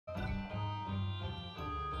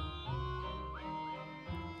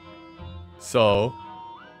So,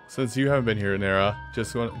 since you haven't been here, Nara,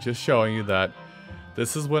 just showing you that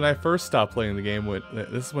this is when I first stopped playing the game.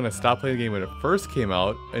 This is when I stopped playing the game when it first came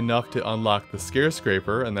out, enough to unlock the Scare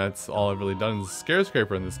Scraper, and that's all I've really done is the Scare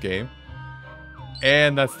Scraper in this game.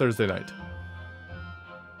 And that's Thursday night.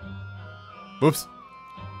 Oops.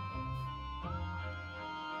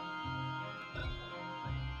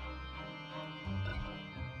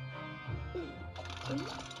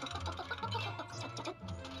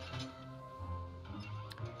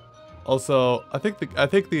 Also, I think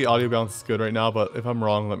the audio balance is good right now, but if I'm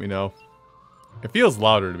wrong, let me know. It feels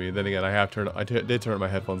louder to me. Then again, I did turn up my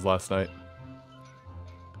headphones last night.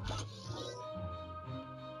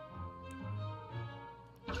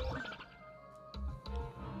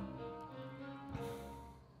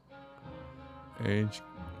 Age.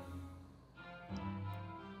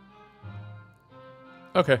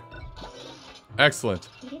 Okay. Excellent.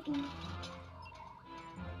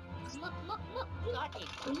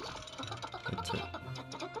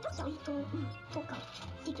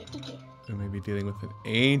 We may be dealing with an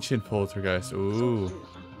ancient poltergeist. Ooh.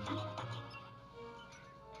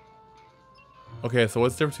 Okay, so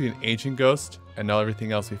what's the difference between an ancient ghost and now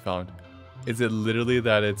everything else we found? Is it literally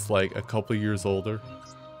that it's like a couple years older?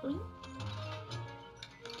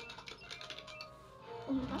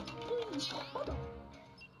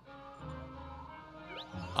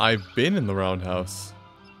 I've been in the roundhouse.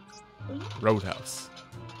 Roadhouse.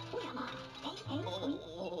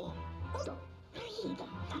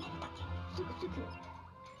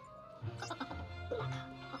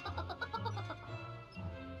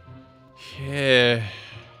 Yeah.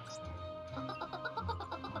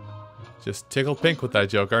 Just tickle pink with that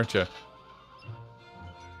joke, aren't you?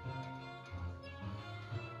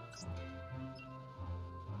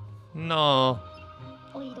 No.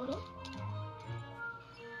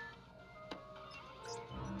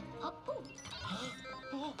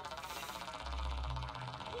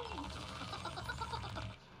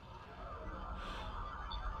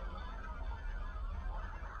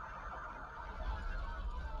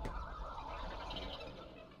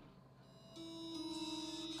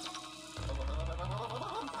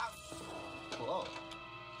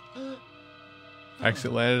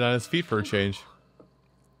 Actually landed on his feet for a change.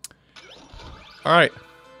 Alright.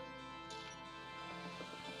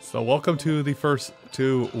 So welcome to the first,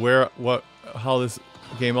 how this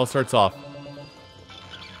game all starts off.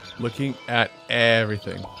 Looking at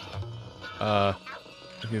everything.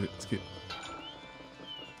 Excuse.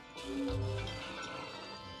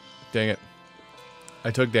 Dang it.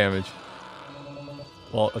 I took damage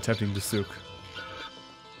while attempting to sook.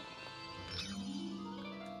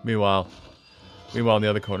 Meanwhile, in the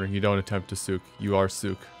other corner, you don't attempt to sook. You are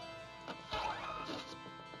sook.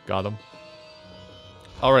 Got him.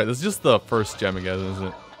 Alright, this is just the first gem again, isn't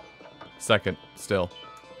it? Second, still.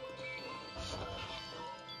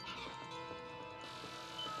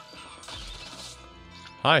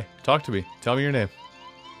 Hi, talk to me. Tell me your name.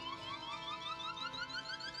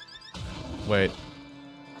 Wait.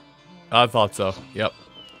 I thought so. Yep.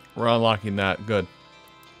 We're unlocking that. Good.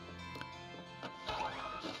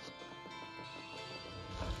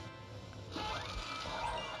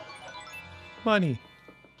 Money.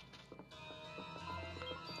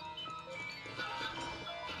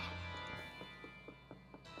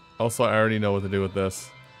 Also, I already know what to do with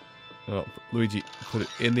this. No, Luigi, put it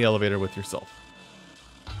in the elevator with yourself.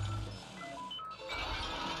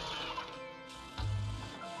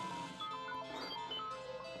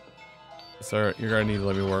 Sir, you're gonna need to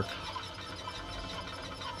let me work.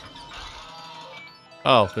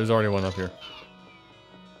 Oh, there's already one up here.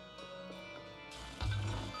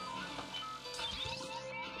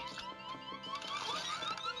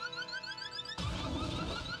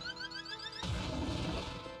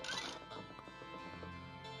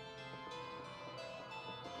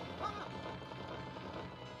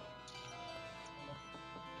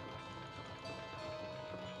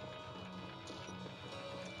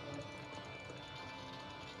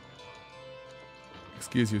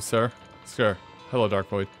 Excuse you, sir. Sir. Hello, Dark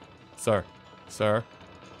Void. Sir. Sir.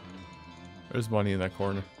 There's money in that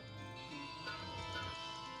corner.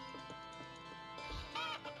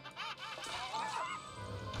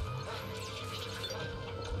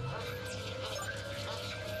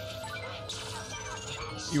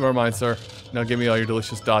 You are mine, sir. Now give me all your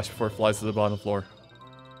delicious dosh before it flies to the bottom floor.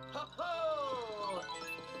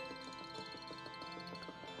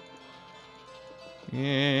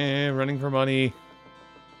 Yeah, running for money.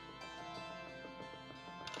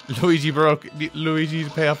 Luigi broke. Luigi to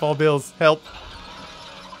pay off all bills. Help.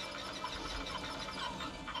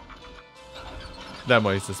 That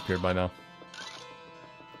money's disappeared by now.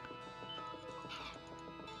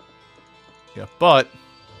 Yeah, but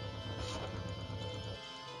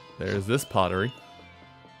there's this pottery.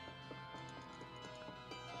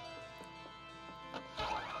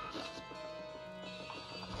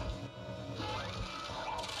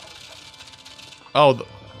 Oh,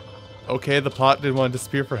 okay, the pot didn't want to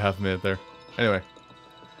disappear for half a minute there. Anyway.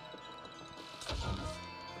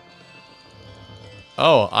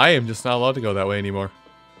 Oh, I am just not allowed to go that way anymore.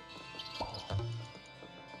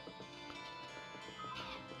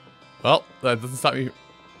 Well, that doesn't stop me.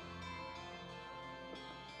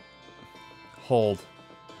 Hold.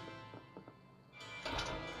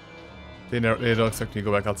 They don't expect me to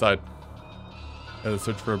go back outside. And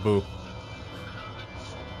search for a boo.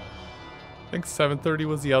 I think 730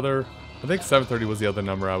 was the other. I think 730 was the other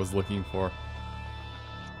number I was looking for.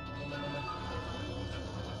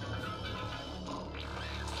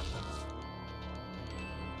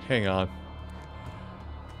 Hang on.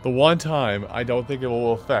 The one time I don't think it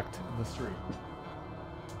will affect the stream.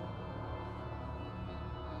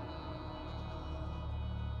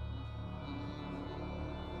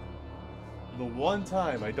 The one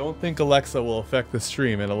time I don't think Alexa will affect the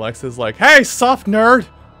stream, and Alexa's like, "Hey, soft nerd!"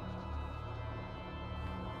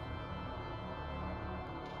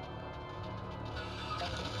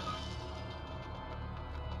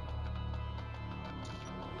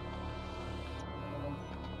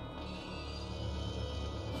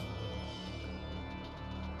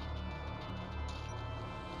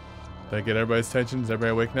 Did I get everybody's attention? Is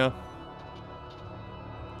everybody awake now?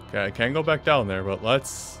 Okay, I can go back down there, but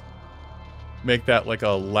let's make that like a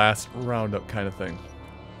last roundup kind of thing.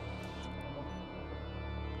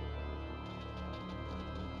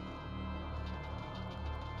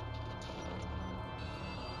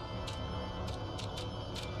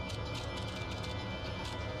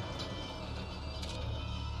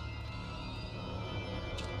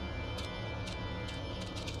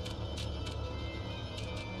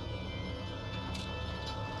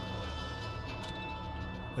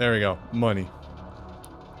 There we go. Money.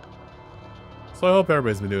 So I hope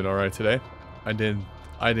everybody's been doing alright today. I didn't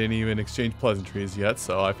even exchange pleasantries yet,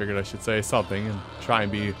 so I figured I should say something and try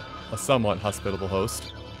and be a somewhat hospitable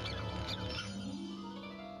host.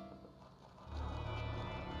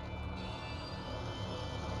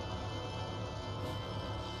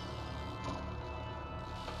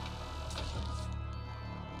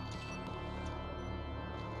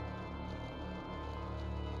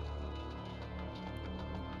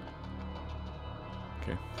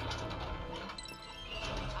 Okay.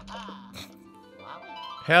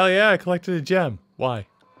 Hell yeah, I collected a gem. Why?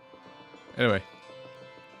 Anyway.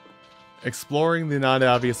 Exploring the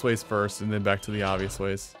non-obvious ways first, and then back to the obvious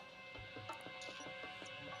ways.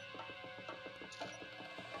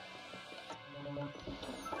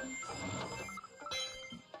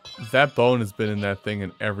 That bone has been in that thing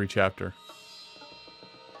in every chapter.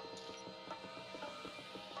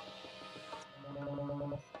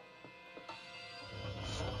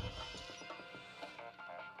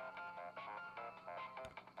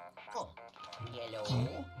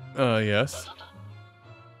 Yes.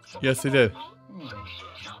 Yes, they did.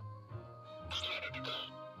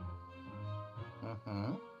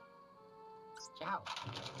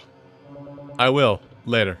 I will.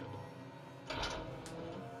 Later.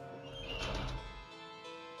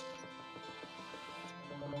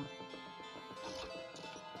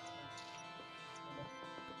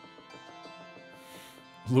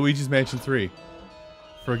 Luigi's Mansion 3.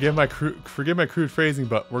 Forgive my crude phrasing,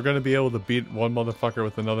 but we're gonna be able to beat one motherfucker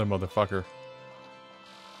with another motherfucker.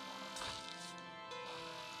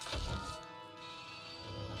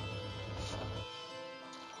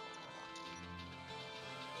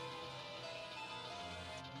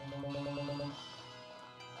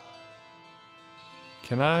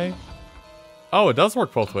 Can I? Oh, it does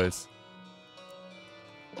work both ways.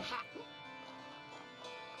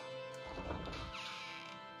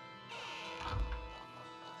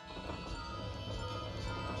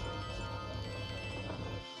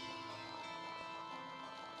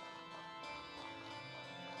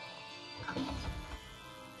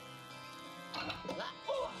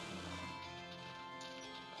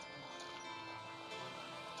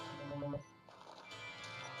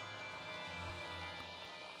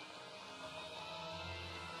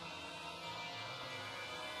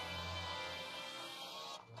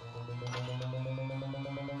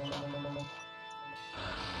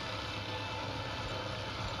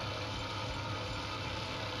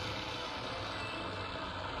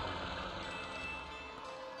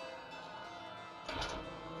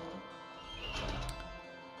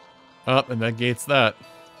 Up, and that gates that.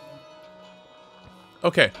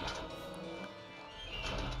 Okay.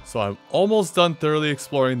 So I'm almost done thoroughly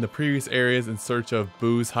exploring the previous areas in search of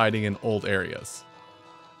booze hiding in old areas.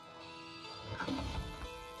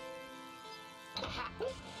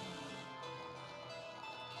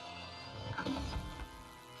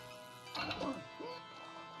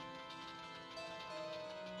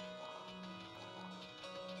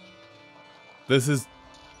 This is,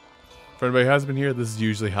 for anybody who hasn't been here, this is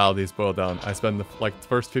usually how these boil down. I spend the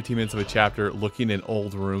first 15 minutes of a chapter looking in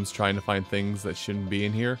old rooms trying to find things that shouldn't be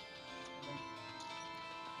in here.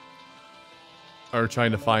 Or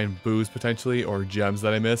trying to find booze potentially, or gems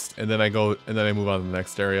that I missed, and then I move on to the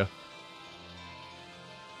next area.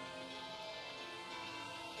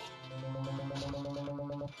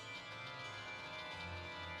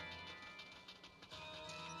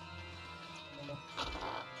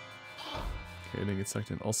 Okay, I didn't get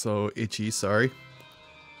sucked in. Also itchy, sorry.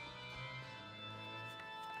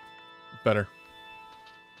 Better.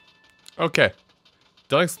 Okay.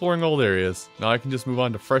 Done exploring old areas. Now I can just move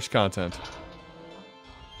on to fresh content.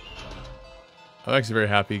 I'm actually very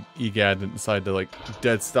happy Egad didn't decide to, like,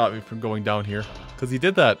 dead stop me from going down here. Because he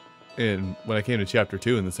did that when I came to chapter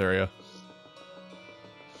 2 in this area.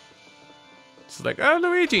 She's like, oh,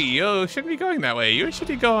 Luigi, you shouldn't be going that way. You should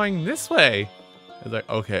be going this way. I was like,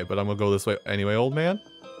 okay, but I'm gonna go this way anyway, old man.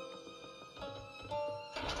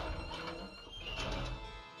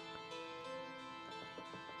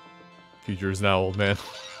 Future is now, old man.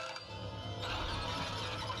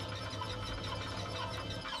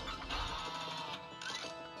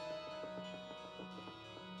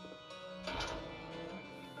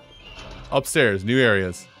 Upstairs, new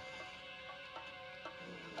areas.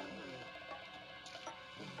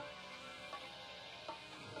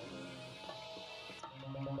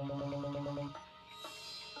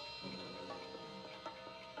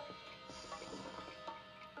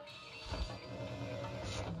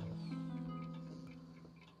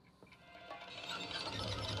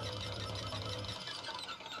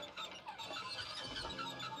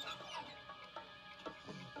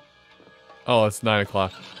 Oh, it's 9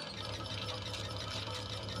 o'clock.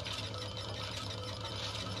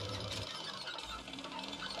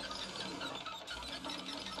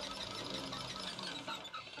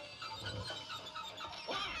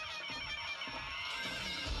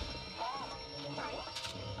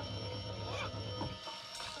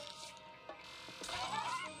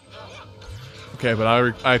 Okay, but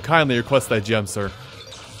I kindly request that gem, sir.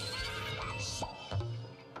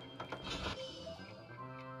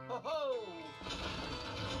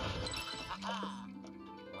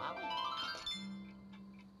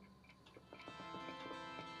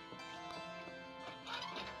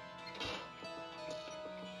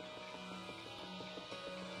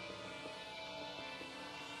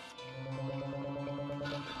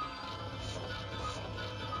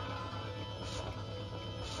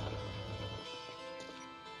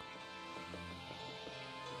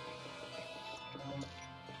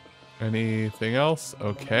 Anything else?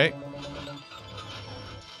 Okay.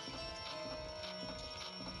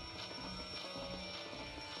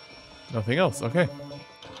 Nothing else. Okay.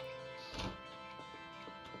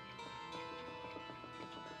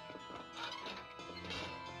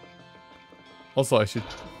 Also, I should...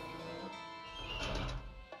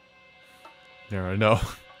 There, I know.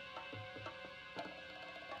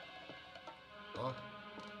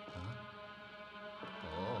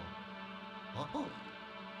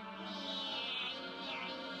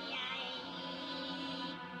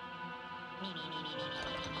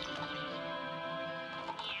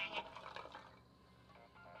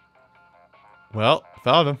 Well,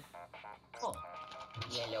 found him.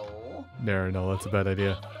 There, no, that's a bad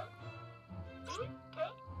idea.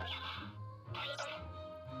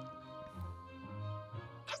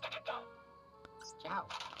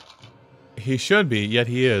 He should be, yet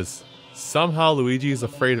he is. Somehow Luigi is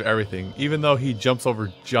afraid of everything, even though he jumps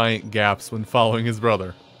over giant gaps when following his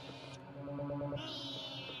brother.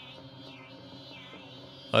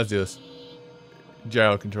 Let's do this.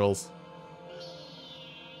 Gyro controls.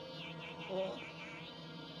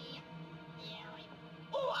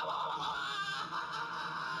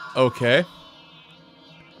 Okay.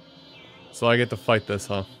 So I get to fight this,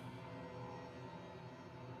 huh?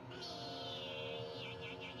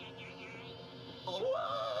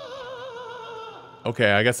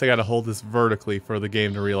 Okay, I guess I gotta hold this vertically for the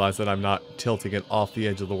game to realize that I'm not tilting it off the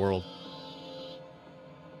edge of the world.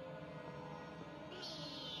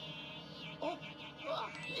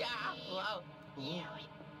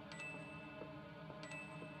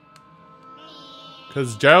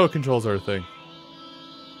 Because gyro controls are a thing.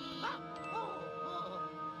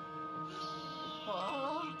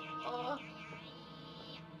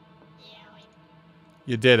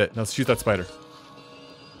 You did it. Now shoot that spider.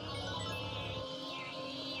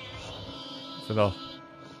 Is it all?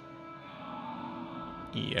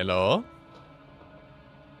 Yellow.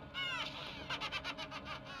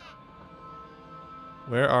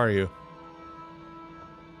 Where are you?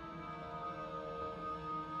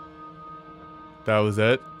 That was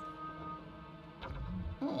it?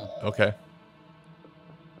 Okay.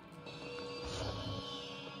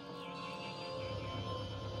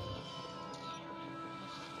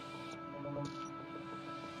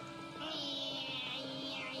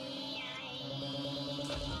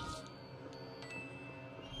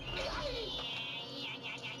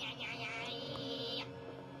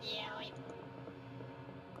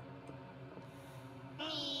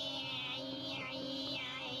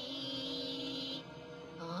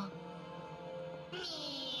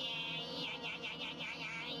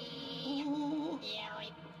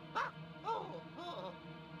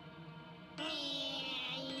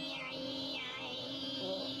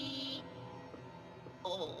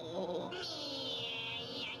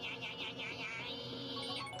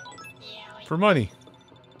 For money.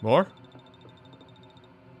 More?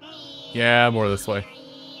 Yeah, more this way.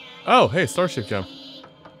 Oh, hey, Starship Gem.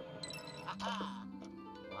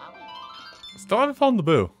 Still haven't found the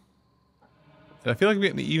boo. And I feel like I'm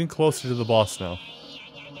getting even closer to the boss now.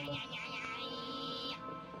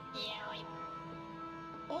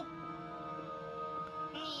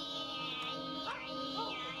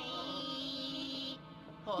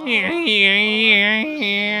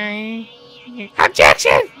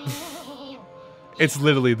 Objection! It's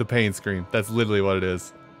literally the pain scream. That's literally what it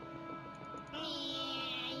is.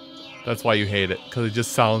 That's why you hate it, because it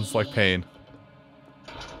just sounds like pain.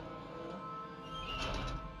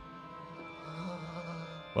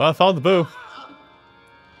 Well, I found the boo.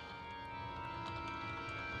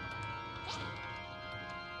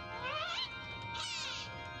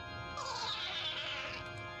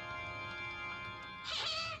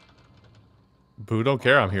 Boo don't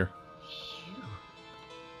care I'm here.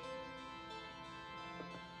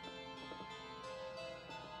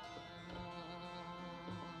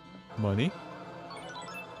 Money?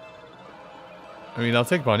 I mean, I'll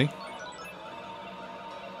take money.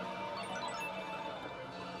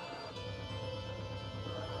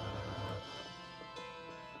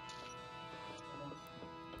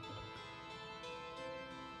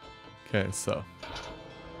 Okay, so.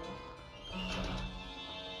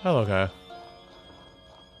 Hello, guy.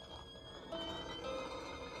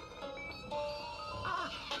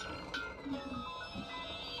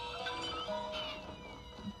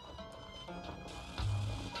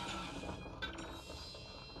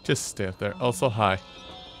 Just stay up there. Also, hi.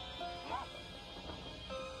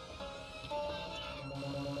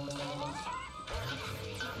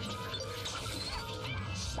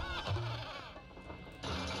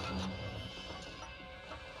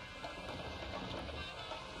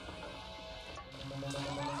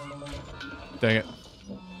 Dang it.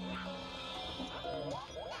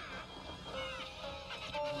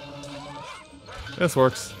 This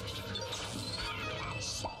works.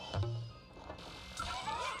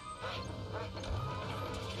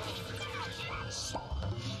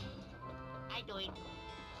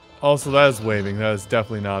 Also, that is waving. That is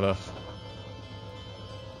definitely not a...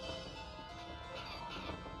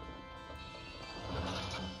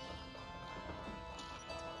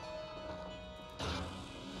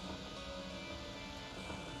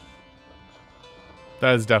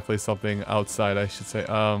 That is definitely something outside, I should say.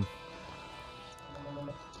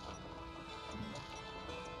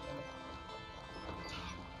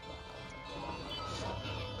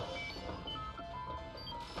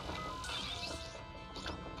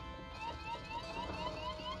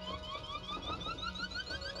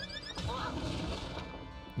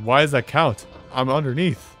 Why does that count? I'm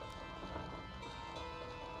underneath.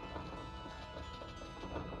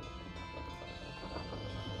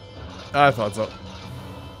 I thought so.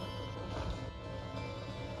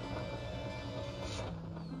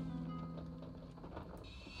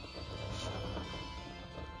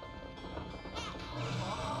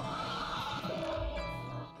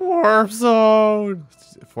 Warp zone!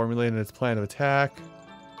 Formulating its plan of attack.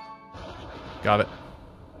 Got it.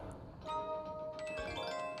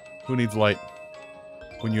 Who needs light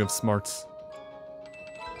when you have smarts?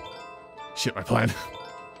 Shit, my plan.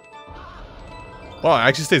 Wow, it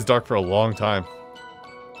actually stays dark for a long time.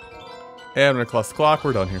 And I'm gonna cross the clock,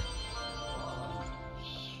 we're done here.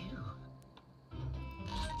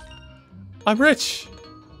 I'm rich!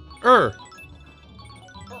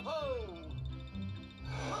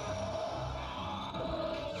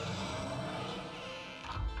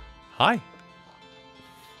 Hi.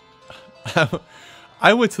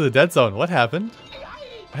 I went to the dead zone. What happened?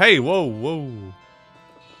 Hey, whoa, whoa.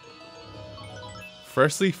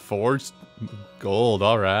 Freshly forged gold.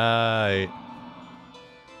 All right.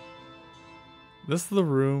 This is the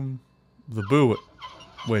room the Boo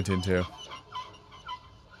went into.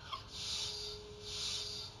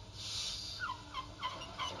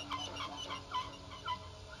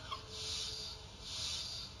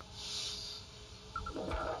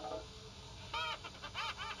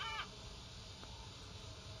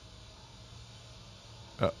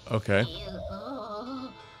 Okay.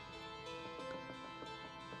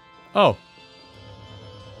 Oh.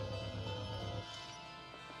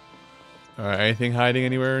 Alright, anything hiding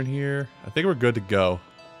anywhere in here? I think we're good to go.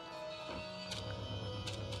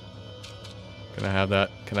 Can I have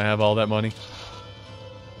that? Can I have all that money?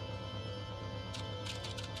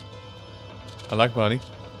 I like money.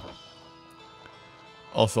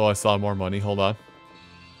 Also, I saw more money. Hold on.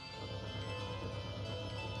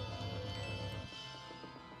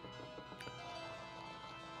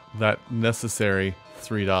 That necessary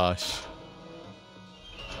 $3.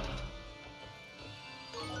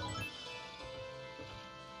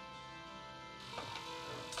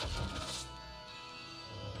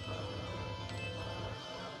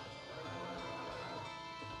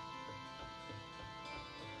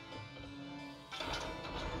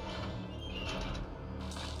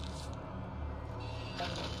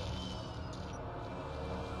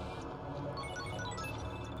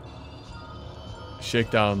 Shake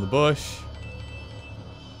down the bush.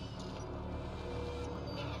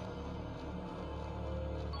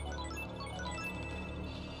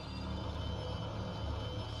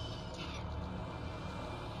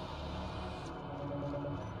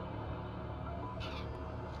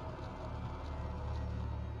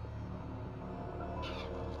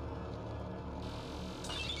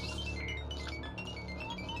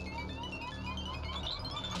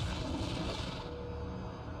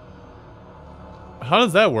 How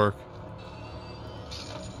does that work?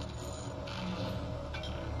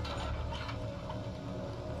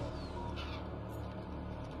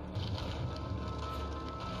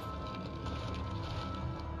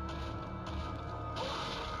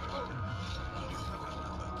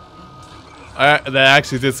 That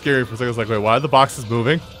actually did scare me for a second. I was like, wait, why are the boxes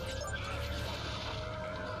moving?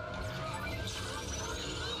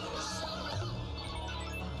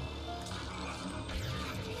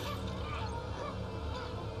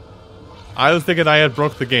 I was thinking I had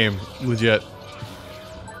broke the game, legit.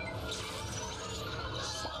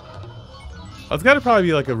 That's gotta probably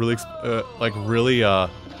be like a really,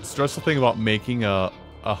 stressful thing about making a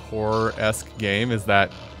horror-esque game is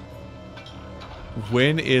that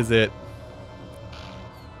when is it?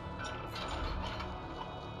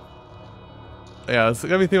 Yeah, it's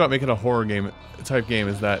gotta be the thing about making a horror game type game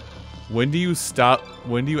is that when do you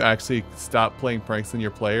actually stop playing pranks on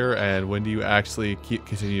your player, and when do you actually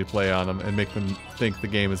continue to play on them and make them think the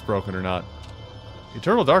game is broken or not?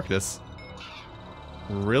 Eternal Darkness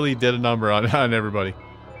really did a number on everybody.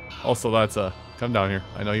 Also, that's come down here.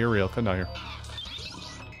 I know you're real. Come down here.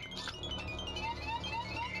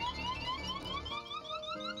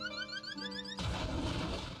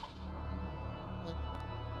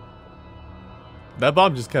 That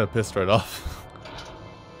bomb just kind of pissed right off.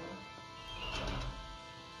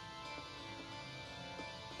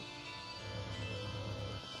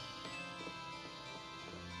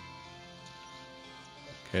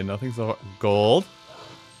 Okay, nothing's over. Gold.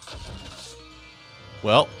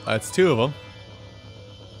 Well, that's 2 of them.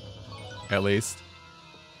 At least.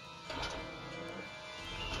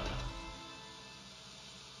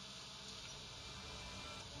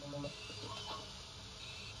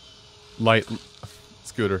 Light.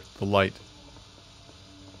 Scooter, the light.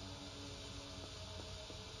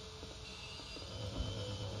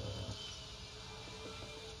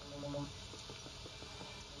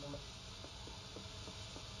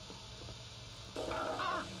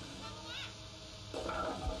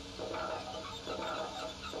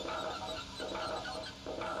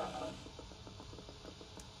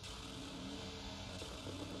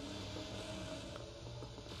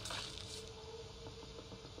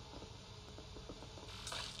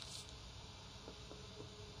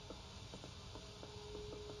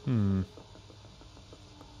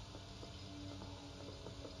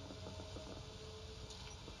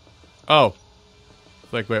 Oh.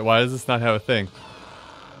 It's like, wait, why does this not have a thing?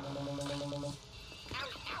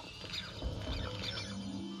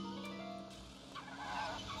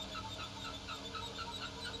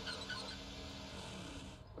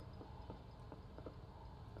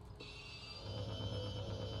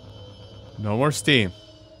 No more steam.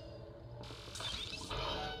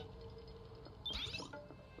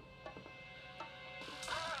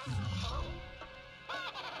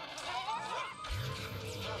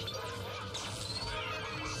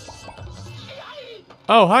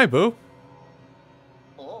 Oh, hi, Boo.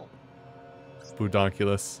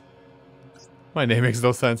 Boodonculus. My name makes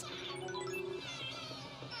no sense.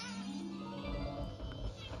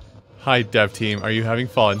 Hi, dev team. Are you having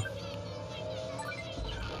fun?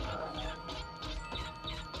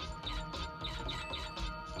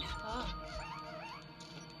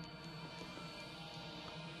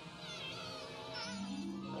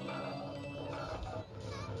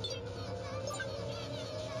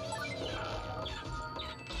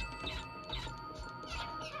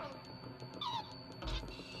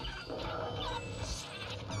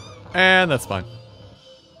 And that's fine.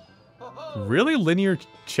 Really linear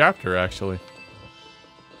chapter, actually.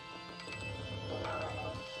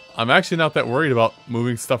 I'm actually not that worried about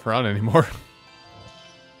moving stuff around anymore.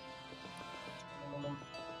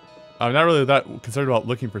 I'm not really that concerned about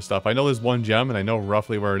looking for stuff. I know there's one gem, and I know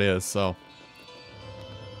roughly where it is, so...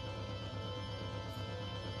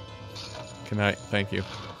 Can I... Thank you.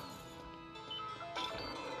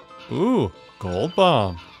 Ooh, gold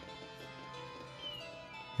bomb.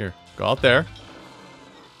 Here, go out there.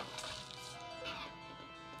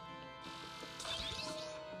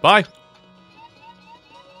 Bye!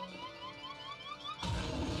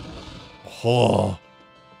 Oh.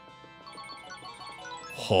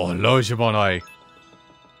 Oh, Lojibonai.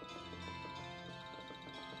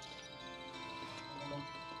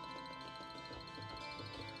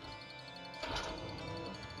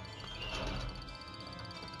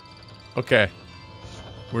 Okay.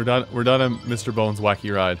 We're done on Mr. Bones'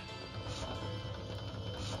 wacky ride.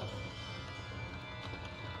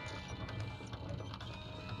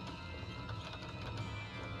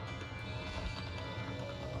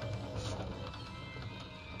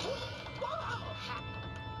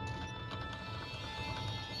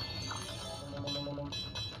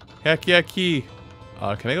 Heck yeah, key.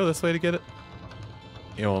 Can I go this way to get it?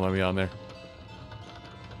 It won't let me on there.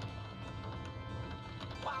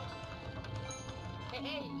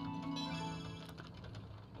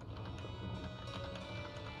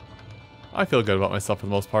 I feel good about myself for the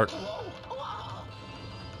most part.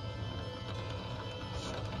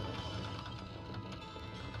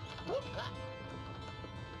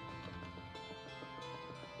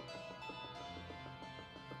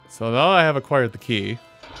 So now I have acquired the key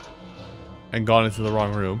and gone into the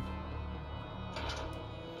wrong room.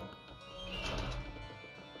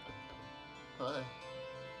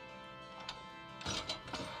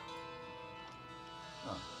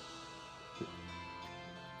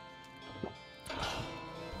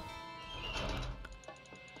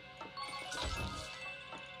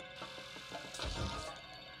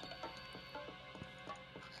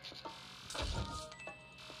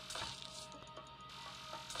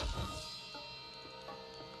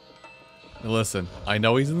 Now listen, I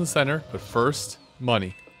know he's in the center, but first,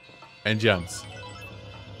 money. And gems.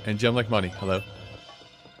 And gem like money. Hello.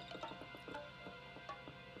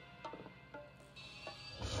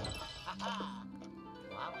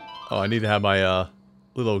 Oh, I need to have my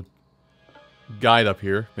little guide up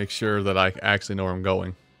here. Make sure that I actually know where I'm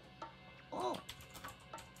going.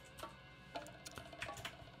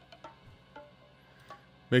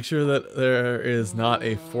 Make sure that there is not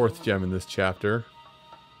a fourth gem in this chapter.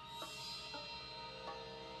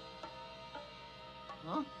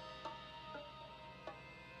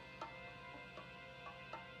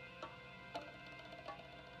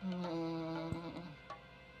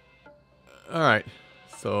 Alright,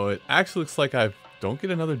 so it actually looks like I don't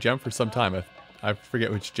get another gem for some time. I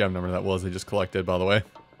forget which gem number that was I just collected, by the way.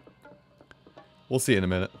 We'll see in a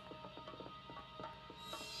minute.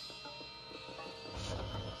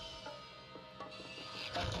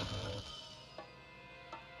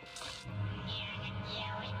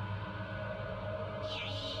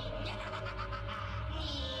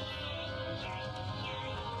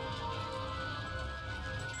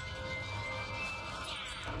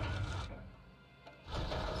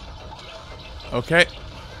 Okay.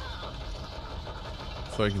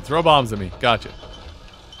 So he can throw bombs at me. Gotcha.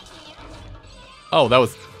 Oh, that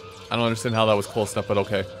was... I don't understand how that was close enough, but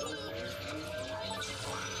okay.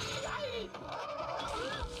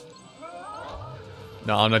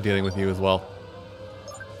 No, I'm not dealing with you as well.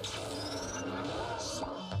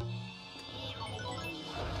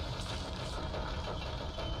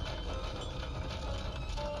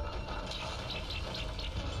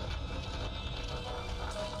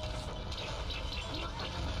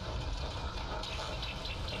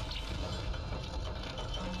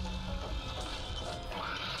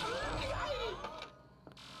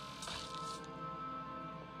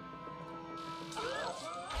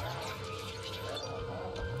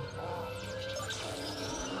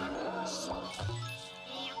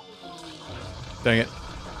 Dang it.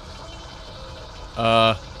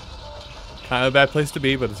 Kind of a bad place to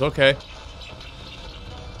be, but it's okay.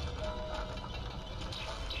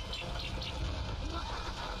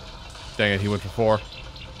 Dang it, he went for 4.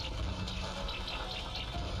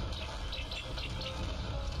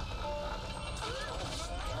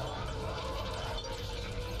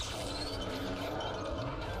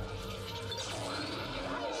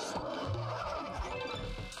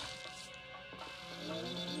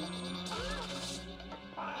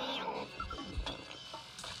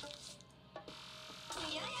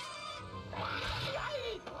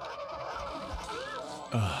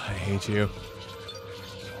 Oh, I hate you.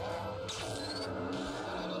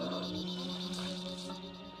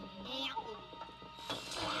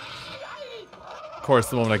 Of course,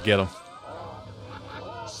 the moment I get him.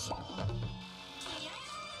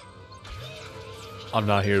 I'm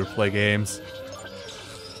not here to play games.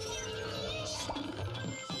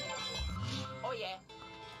 Oh yeah.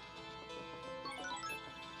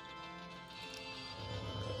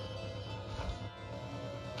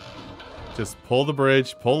 Just pull the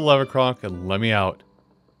bridge, pull the lever, Kronk, and let me out.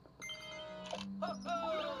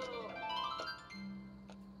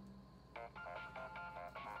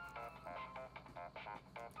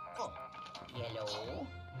 Oh, yellow.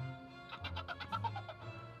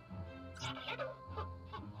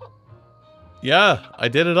 Yeah, I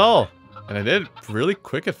did it all. And I did it really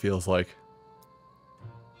quick, it feels like.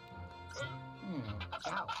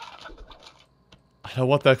 Ciao. I don't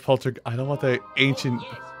want that I don't want that ancient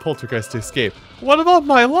poltergeist to escape. What about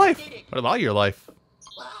my life? What about your life?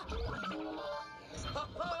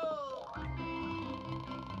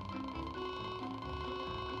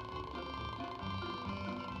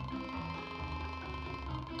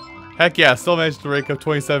 Heck yeah, still managed to rake up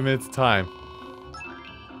 27 minutes of time.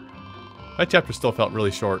 That chapter still felt really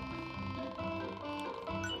short.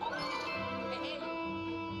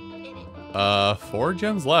 4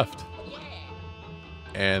 gems left.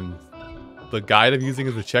 And the guide I'm using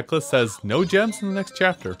as a checklist says no gems in the next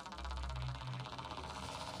chapter.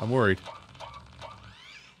 I'm worried.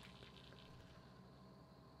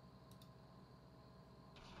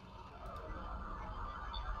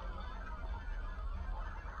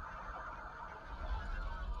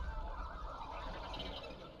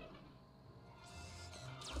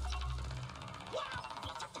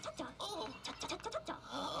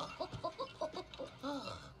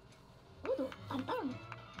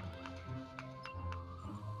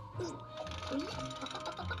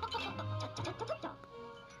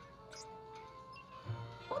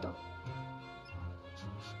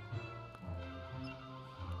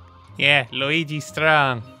 Yeah, Luigi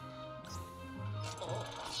strong.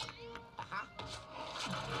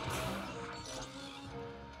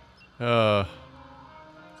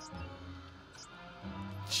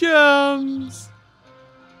 Gems.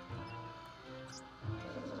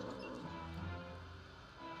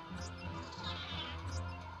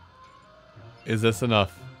 Is this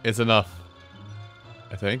enough? It's enough.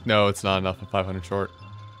 I think. No, it's not enough. I'm 500 short.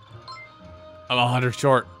 I'm 100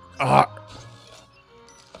 short. Ah.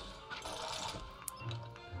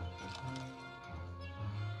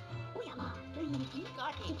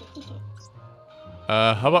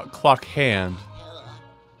 How about clock hand?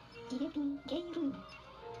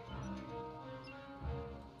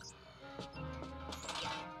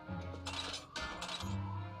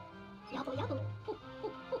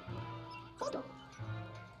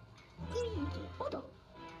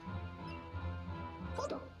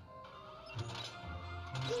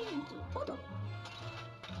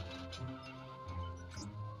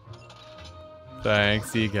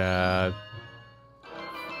 Thanks, God.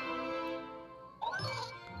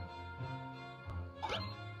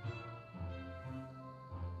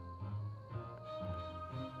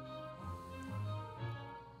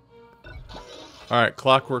 Alright,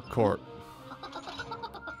 Clockwork Court.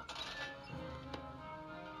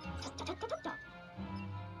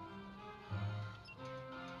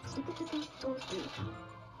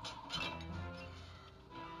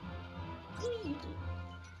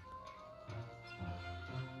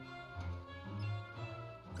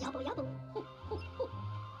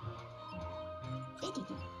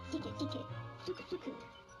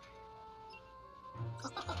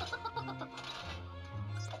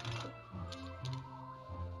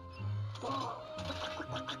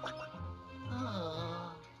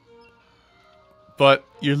 But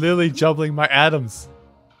you're literally jumbling my atoms.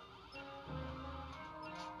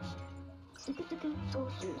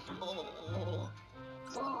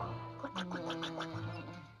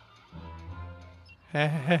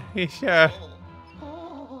 Hey, sure.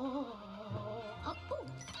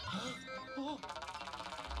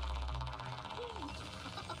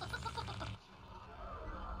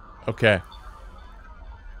 Okay.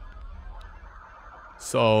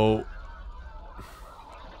 So,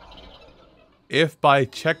 if by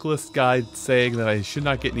checklist guide saying that I should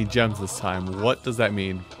not get any gems this time, what does that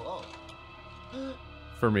mean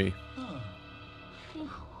for me?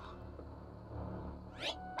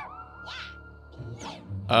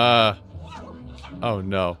 Oh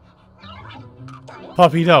no.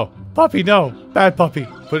 Puppy, no! Puppy, no! Bad puppy!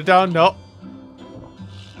 Put it down, no!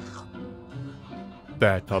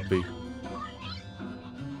 Bad puppy.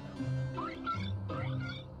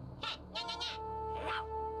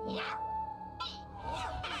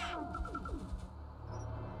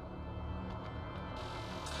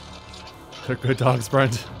 They're good dogs,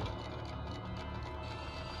 Brent.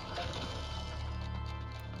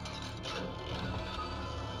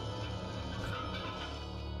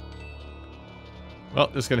 Well,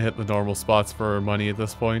 just gonna hit the normal spots for money at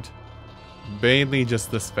this point. Mainly just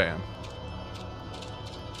the spam.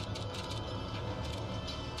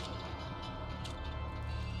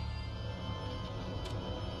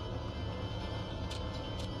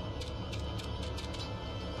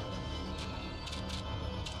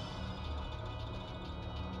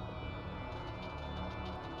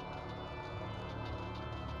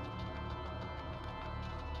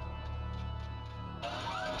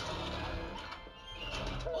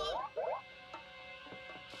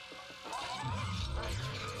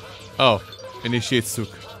 Oh, initiate Sook.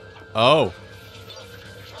 Oh.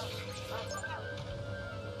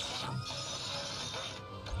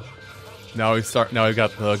 Now we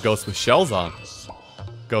got the ghost with shells on.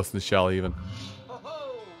 Ghost in the shell even.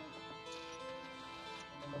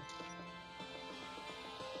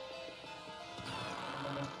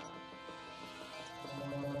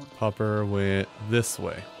 Pupper went this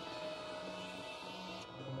way.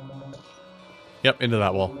 Yep, into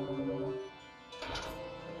that wall.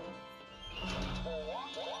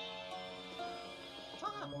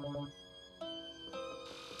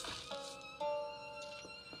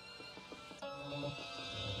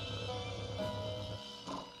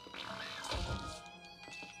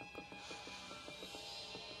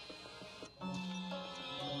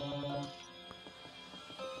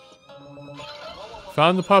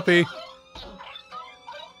 Found the puppy.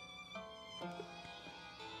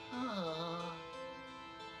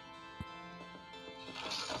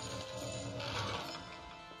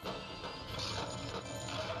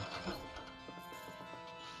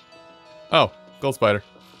 Oh, gold spider.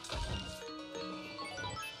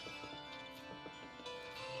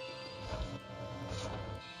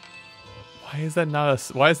 Why is that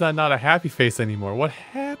not a happy face anymore? What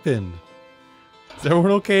happened? Is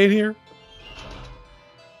everyone okay in here?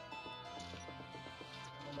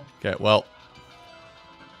 Okay, well.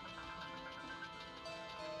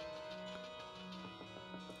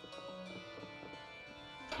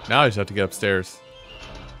 Now I just have to get upstairs.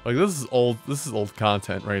 Like this is old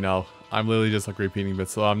content right now. I'm literally just like repeating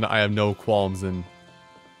bits, so I have no qualms in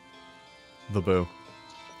the boo.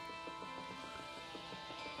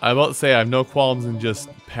 I'm about to say I have no qualms in just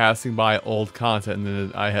passing by old content,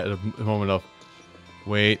 and then I had a moment of,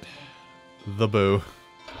 wait, the boo.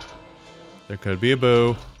 There could be a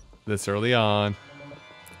boo this early on,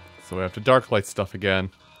 so we have to darklight stuff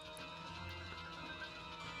again.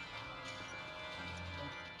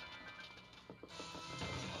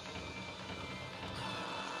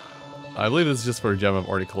 I believe this is just for a gem I've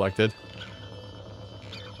already collected.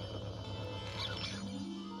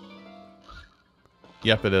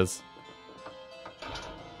 Yep, it is.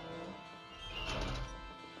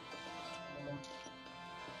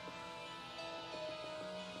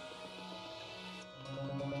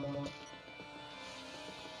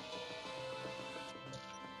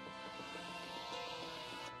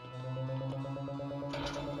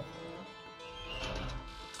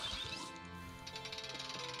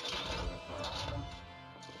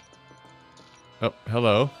 Oh,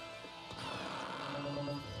 hello.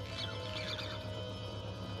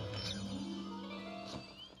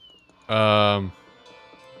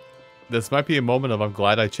 This might be a moment of I'm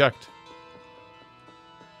glad I checked.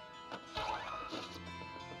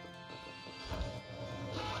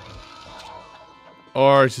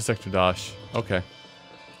 Or it's just extra dosh. Okay.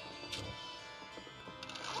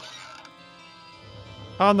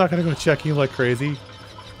 I'm not gonna go checking like crazy.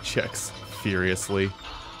 Checks furiously.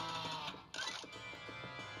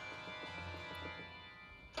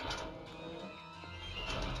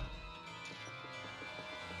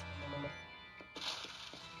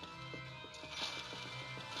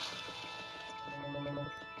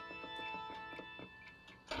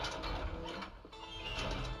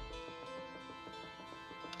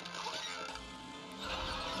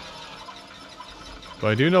 But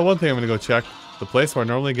I do know one thing I'm gonna go check. The place where I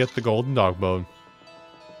normally get the golden dog bone.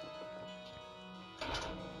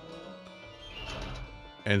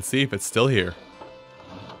 And see if it's still here.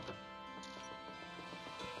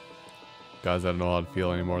 Guys, I don't know how to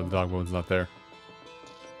feel anymore. The dog bone's not there.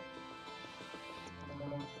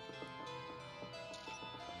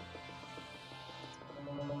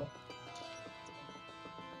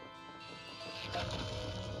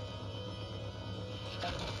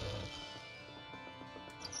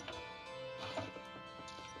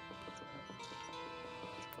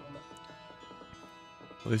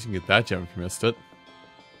 At least you can get that gem if you missed it.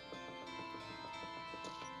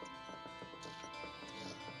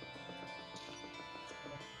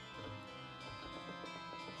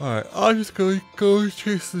 Alright, I'll just go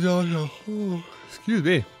chase the dog now. Oh, excuse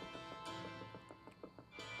me.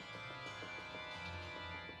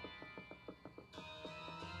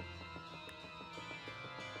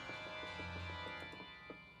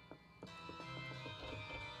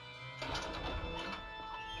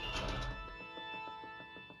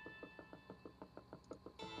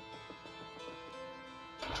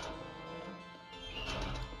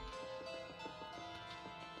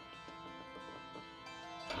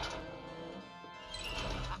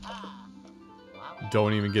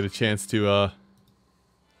 Don't even get a chance to,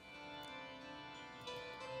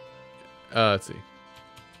 let's see.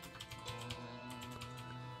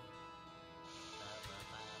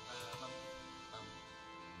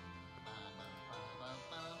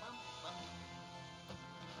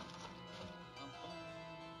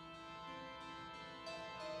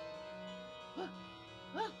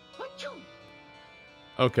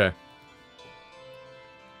 Okay.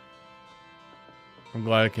 I'm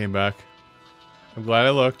glad I came back. I'm glad I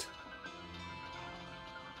looked.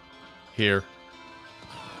 Here.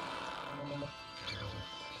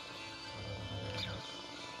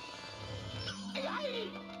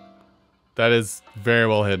 That is very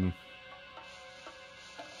well hidden.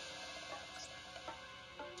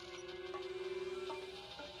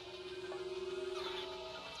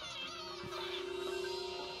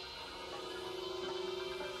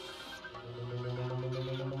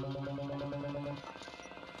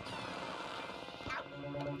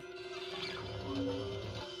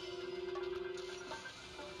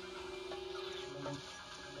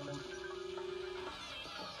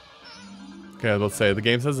 Okay, let's say the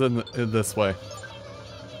game says in this way.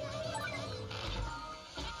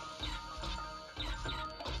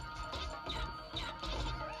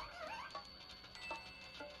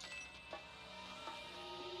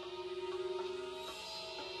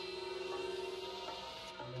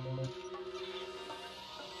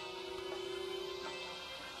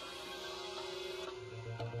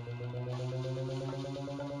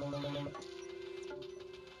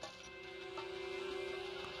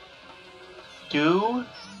 Do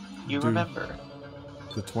you remember?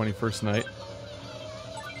 The 21st night?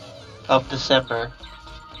 Of December.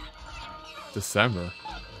 December?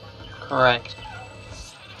 Correct.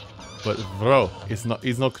 But bro, it's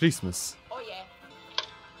no Christmas. Oh yeah.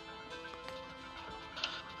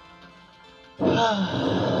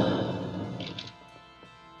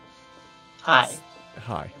 Hi.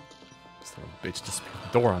 Hi. Son of a bitch just opened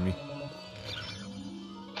the door on me.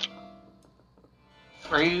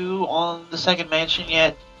 Are you on the second mansion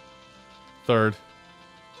yet? Third.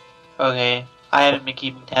 Okay. I haven't been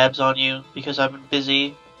keeping tabs on you because I've been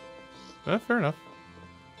busy. Fair enough.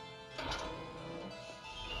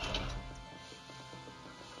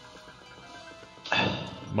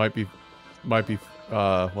 Might be,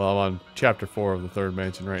 well, I'm on chapter 4 of the third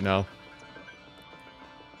mansion right now.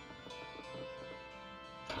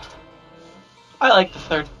 I like the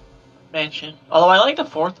third mansion. Although I like the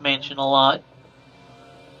fourth mansion a lot.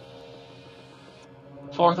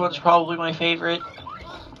 Fourth one's probably my favorite.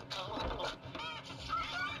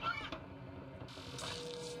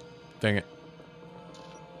 Dang it.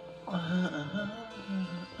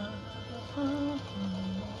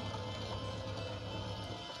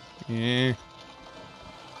 Yeah.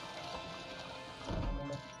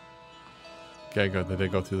 Okay, good. They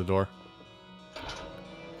did go through the door.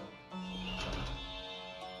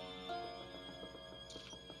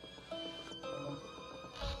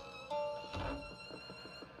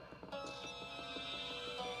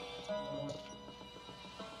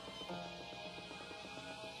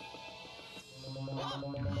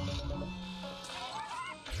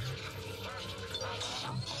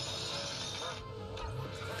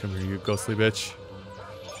 Come here, you ghostly bitch.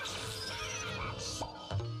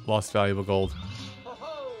 Lost valuable gold.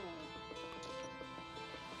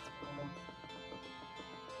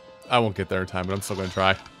 I won't get there in time, but I'm still gonna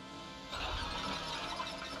try.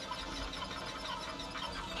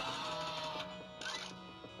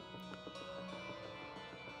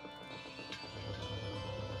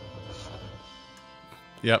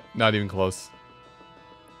 Yep, not even close.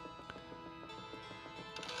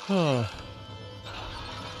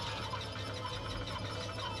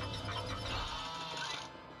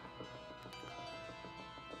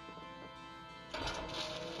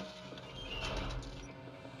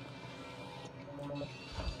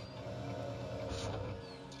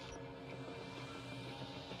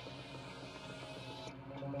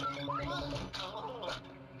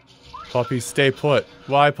 Puppy, stay put.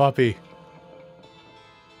 Why, puppy?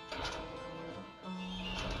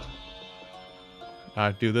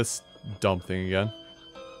 I do this dumb thing again,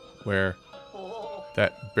 where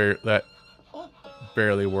that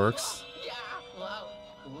barely works.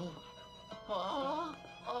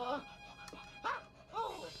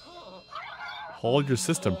 Hold your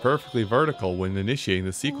system perfectly vertical when initiating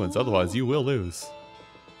the sequence, otherwise you will lose.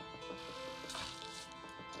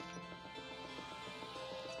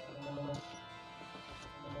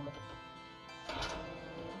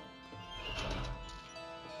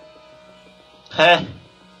 Heh.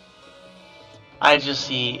 I just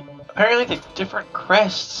see. Apparently, the different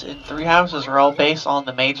crests in Three Houses are all based on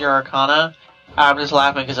the major arcana. I'm just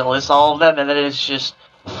laughing because it lists all of them, and then it's just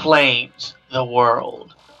flames the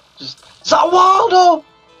world. Just Zawaldo!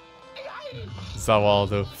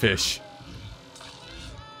 Zawaldo, fish.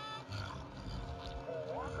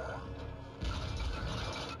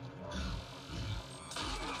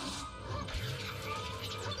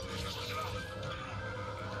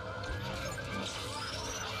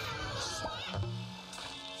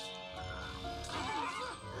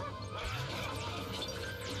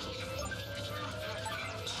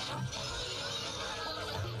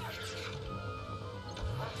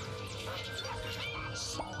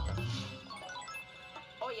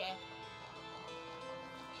 Oh yeah.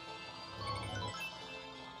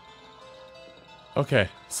 Okay,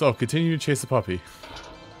 so continue to chase the puppy.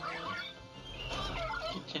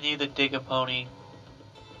 Continue to dig a pony.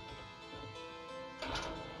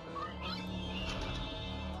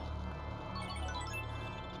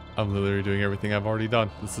 I'm literally doing everything I've already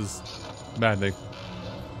done. This is maddening.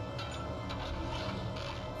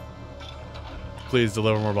 Please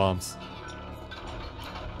deliver more bombs.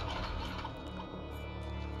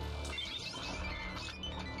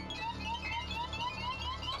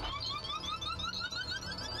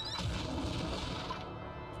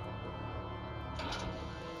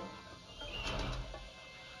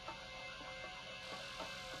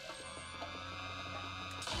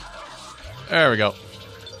 There we go.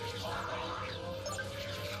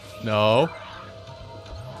 No.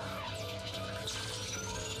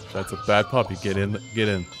 That's a bad puppy. Get in. Get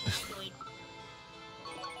in.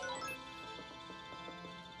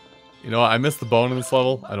 You know what? I missed the bone in this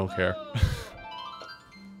level. I don't care.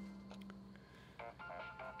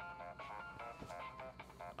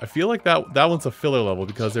 I feel like that one's a filler level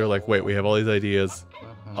because they're like, wait, we have all these ideas.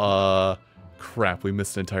 Crap, we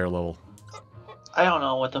missed an entire level. I don't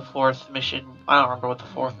know what the fourth mission. I don't remember what the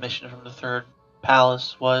fourth mission from the third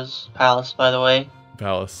palace was. Palace, by the way.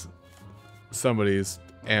 Palace. Somebody's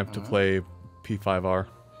amped to play P5R.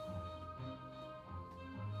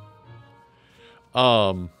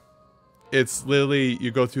 It's literally,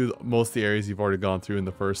 you go through most of the areas you've already gone through in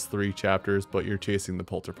the first 3 chapters, but you're chasing the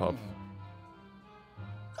Polterpup.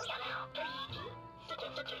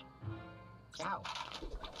 Ciao.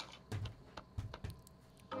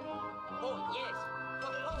 Oh yes.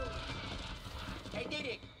 Ho-ho. I did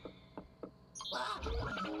it.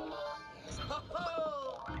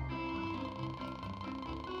 Ho-ho.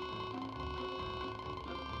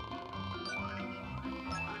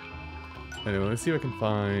 Anyway, let's see if I can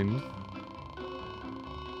find...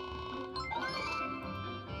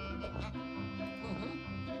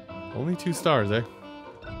 Only 2 stars, eh?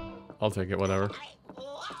 I'll take it, whatever.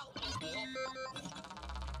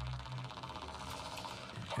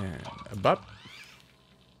 And a bop.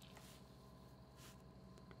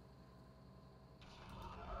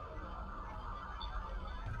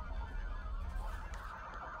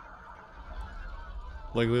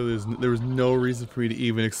 Like, literally, there was no reason for me to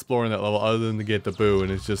even explore in that level other than to get the boo,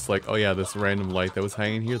 and it's just like, oh yeah, this random light that was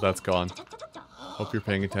hanging here, that's gone. Hope you're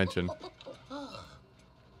paying attention. Oh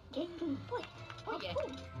yeah.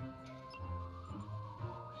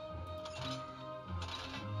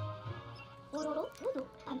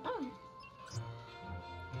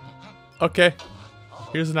 Okay,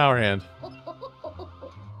 here's an hour hand.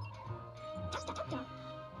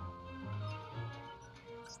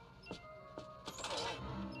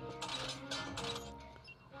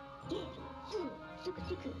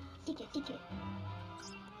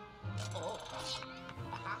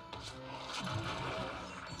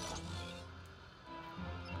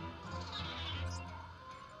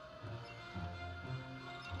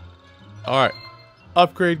 Alright.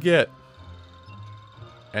 Upgrade get.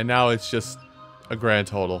 And now it's just a grand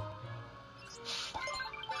total.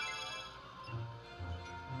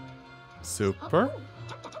 Super.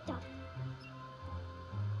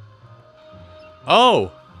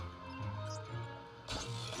 Oh!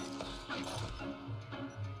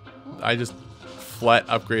 I just flat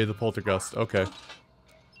upgraded the poltergust. Okay.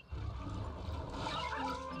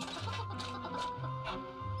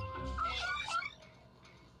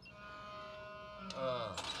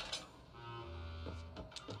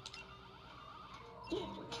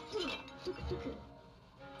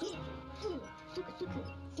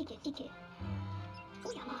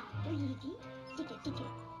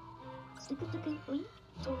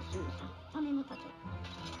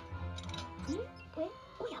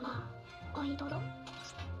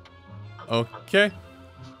 Okay.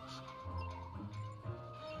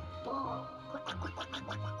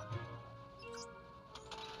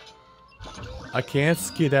 I can't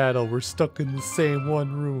skedaddle. We're stuck in the same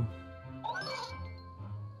one room.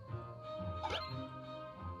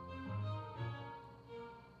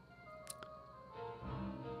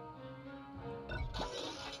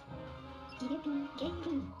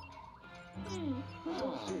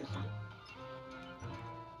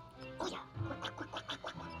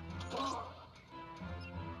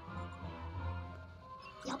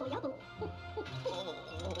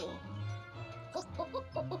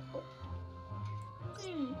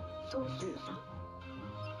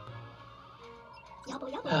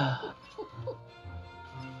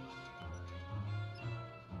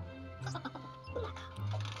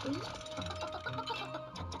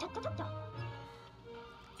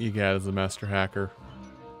 Egad is a master hacker.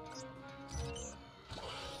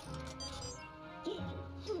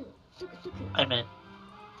 I'm in.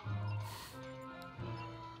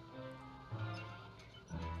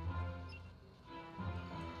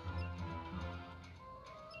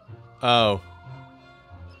 Oh.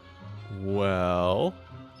 Well.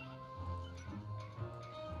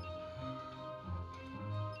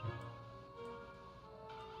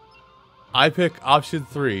 I pick option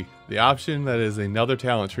 3, the option that is another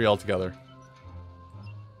talent tree altogether.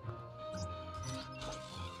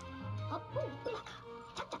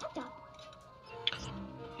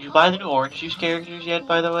 Did you buy the new orange juice characters yet,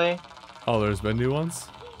 by the way? Oh, there's been new ones?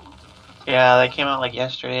 Yeah, they came out like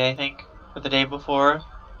yesterday, I think, or the day before.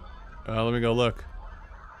 Let me go look.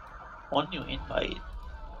 One new invite.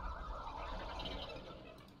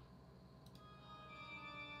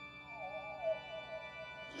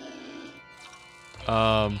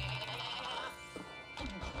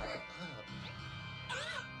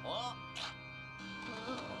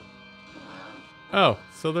 Oh,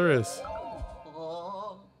 so there is.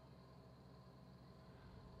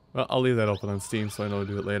 Well, I'll leave that open on Steam so I know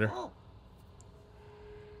to do it later.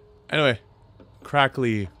 Anyway,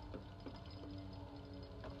 Crackly.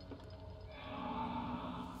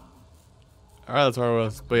 Alright, that's where I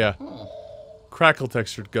was. But yeah, crackle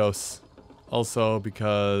textured ghosts. Also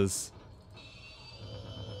because...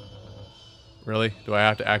 Really? Do I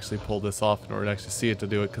have to actually pull this off in order to actually see it to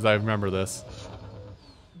do it? Because I remember this.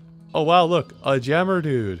 Oh wow, look! A jammer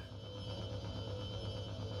dude!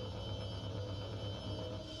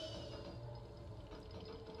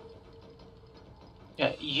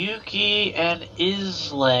 Yeah, Yuki and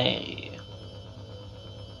Islay.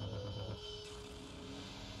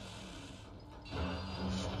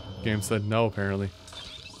 Game said no, apparently.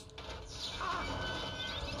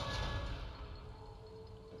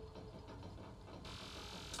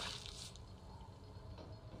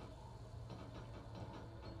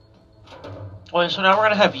 Wait, so now we're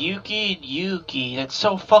gonna have Yuki and Yuki. That's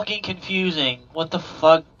so fucking confusing. What the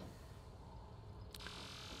fuck?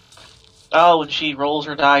 Oh, when she rolls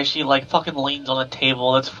her die, she like fucking leans on the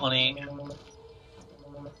table. That's funny.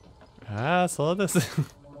 Ah, so this.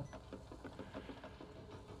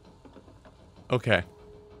 Okay.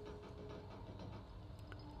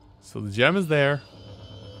 So the gem is there.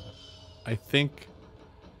 I think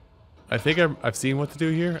I've seen what to do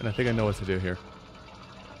here, and I think I know what to do here.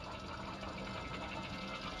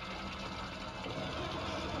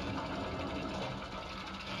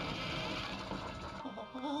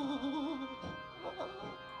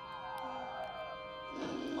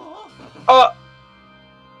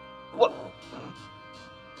 What?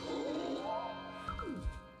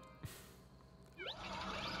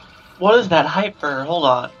 What is that hyper? Hold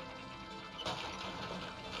on.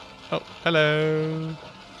 Oh, hello.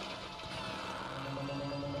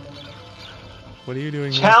 What are you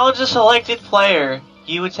doing here? Challenge a selected player.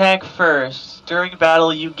 You attack first. During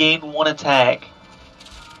battle, you gain 1 attack.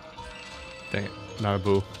 Dang it, not a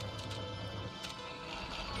boo.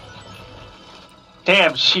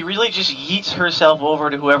 Damn, she really just yeets herself over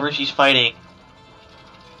to whoever she's fighting.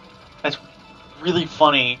 That's really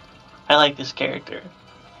funny. I like this character.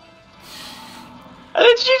 And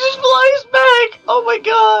then she just flies back! Oh my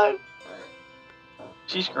god!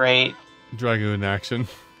 She's great. Dragoon action.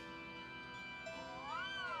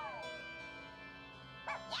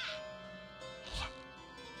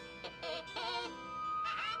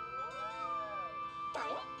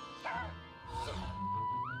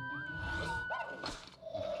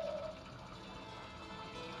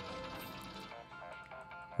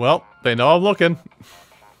 Well, they know I'm looking.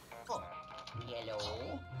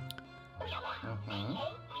 Yellow. Mm-hmm.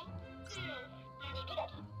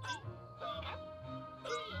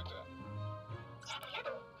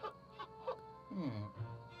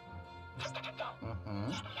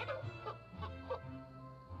 Mm-hmm.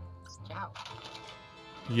 Ciao.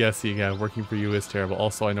 Yes, yeah, working for you is terrible.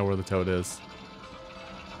 Also, I know where the toad is.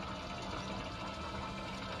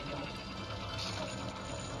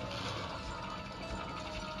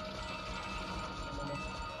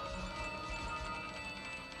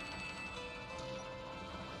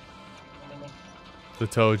 The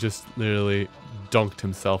toad just literally dunked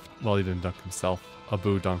himself. Well, he didn't dunk himself.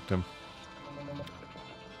 Abu dunked him.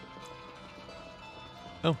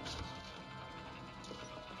 Oh.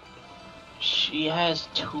 She has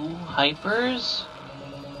 2 hypers?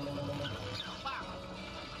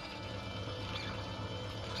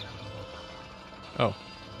 Oh.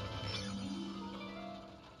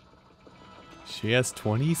 She has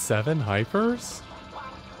 27 hypers?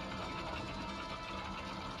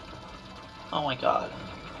 Oh my god.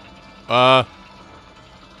 I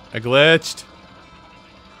glitched.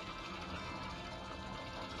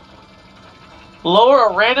 Lower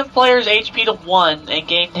a random player's HP to 1 and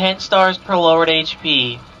gain 10 stars per lowered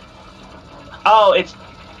HP. Oh, it's...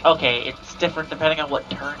 Okay, it's different depending on what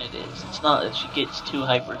turn it is. It's not that she gets 2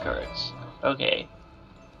 hyper cards. Okay.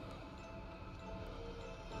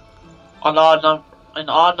 In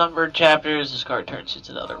odd-numbered chapters, this card turns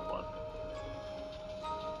into another one.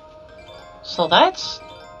 So that's...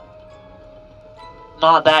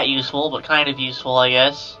 not that useful, but kind of useful, I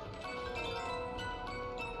guess.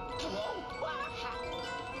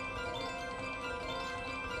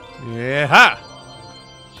 Yeah, ha!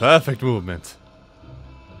 Perfect movement.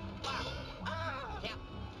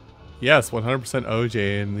 Yes, 100%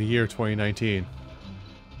 OJ in the year 2019.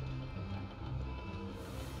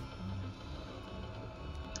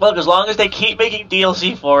 Look, as long as they keep making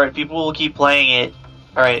DLC for it, people will keep playing it.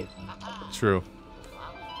 Alright. True.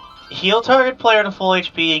 Heal target player to full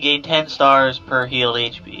HP and gain 10 stars per healed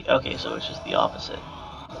HP. Okay, so it's just the opposite.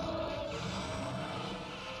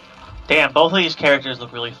 Damn, both of these characters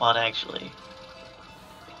look really fun, actually.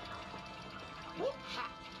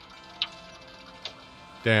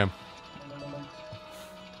 Damn.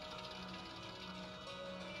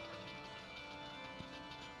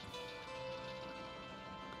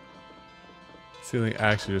 Ceiling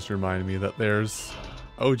actually just reminded me that there's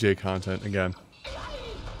OJ content again.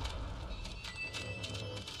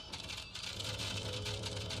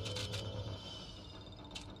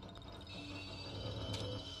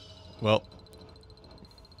 Well,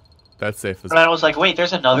 that's safe as... And I was like, wait,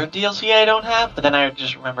 there's another DLC I don't have? But then I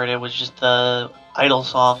just remembered it was just the idol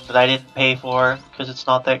song that I didn't pay for, because it's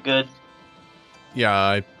not that good. Yeah,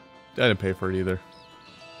 I didn't pay for it either.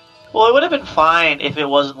 Well, it would have been fine if it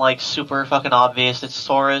wasn't, like, super fucking obvious that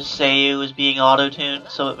Sora's Seiyu is being auto-tuned,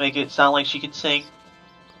 so it make it sound like she can sing.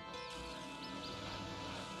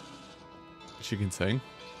 She can sing?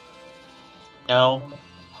 No.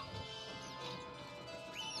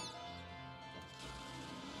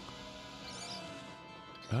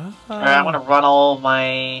 Alright, I'm gonna run all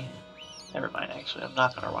my... Never mind, actually. I'm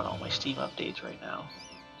not gonna run all my Steam updates right now.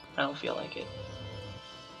 I don't feel like it.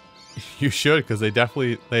 You should, because they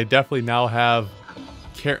definitely now have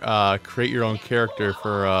create your own character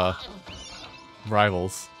for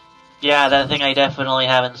Rivals. Yeah, that thing I definitely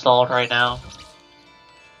have installed right now.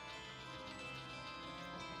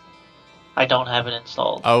 I don't have it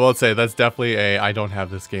installed. I will say that's definitely a I don't have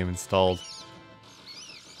this game installed.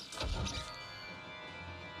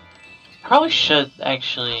 Probably should,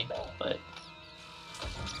 actually, but...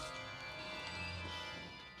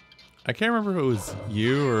 I can't remember if it was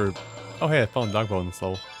you or... Oh hey, I found Dogbo in this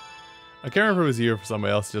level. I can't remember if it was you or for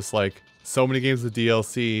somebody else, just like, so many games with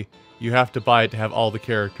DLC, you have to buy it to have all the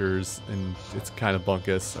characters, and it's kind of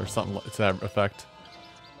bunkus, or something to that effect.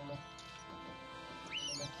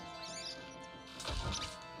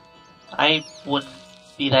 I wouldn't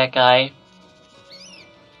be that guy.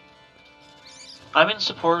 I'm in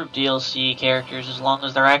support of DLC characters as long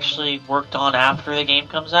as they're actually worked on after the game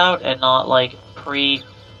comes out and not like pre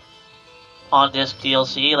on disc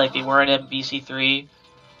DLC like they were in MVC3.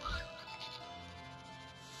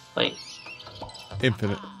 Wait.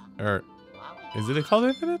 Infinite. Or is it called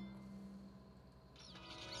Infinite?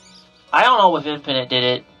 I don't know if Infinite did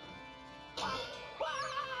it.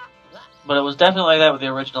 But it was definitely like that with the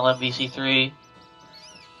original MVC3.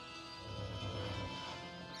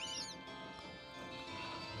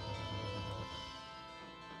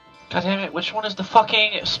 God damn it, which one is the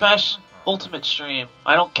fucking Smash Ultimate stream?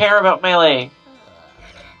 I don't care about Melee.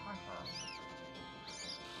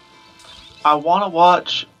 I want to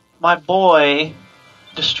watch my boy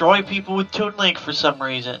destroy people with Toon Link for some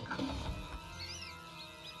reason.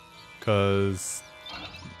 Because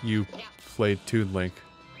you played Toon Link.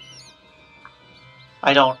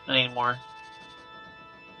 I don't anymore.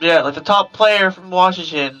 Yeah, like the top player from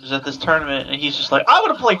Washington is at this tournament, and he's just like, I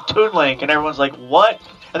want to play Toon Link, and everyone's like, what?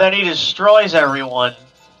 And then he destroys everyone.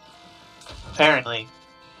 Apparently.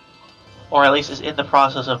 Or at least is in the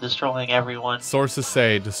process of destroying everyone. Sources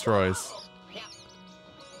say destroys.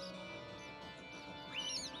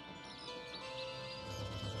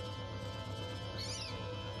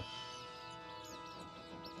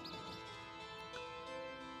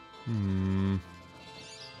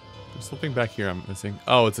 There's something back here I'm missing.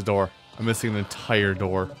 Oh, it's a door. I'm missing an entire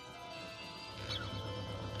door.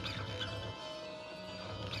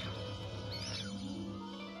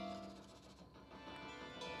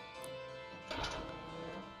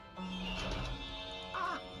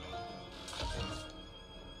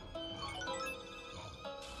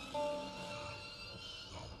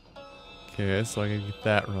 Okay, so I can get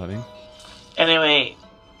that running. Anyway,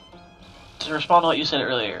 to respond to what you said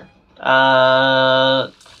earlier,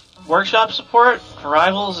 workshop support for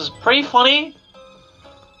Rivals is pretty funny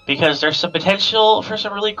because there's some potential for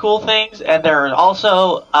some really cool things, and there are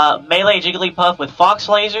also Melee Jigglypuff with Fox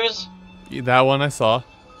lasers. That one I saw.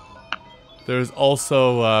 There's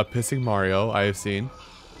also Pissing Mario I have seen.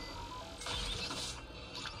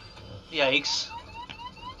 Yikes.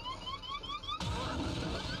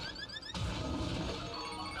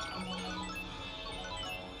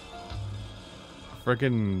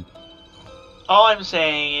 Frickin' All I'm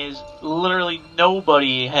saying is, literally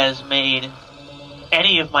nobody has made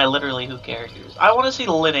any of my literally who characters. I want to see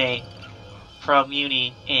Linne from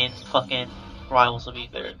Uni in fucking Rivals of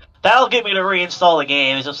Ether. That'll get me to reinstall the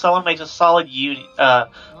game, is if someone makes a solid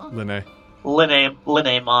Linne.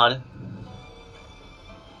 Linne mod.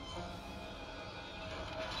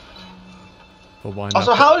 But why not?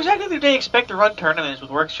 Also, how exactly do they expect to run tournaments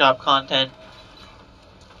with workshop content?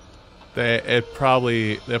 They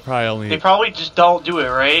probably only. They probably just don't do it,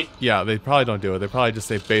 right? Yeah, they probably don't do it. They probably just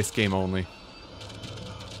say base game only.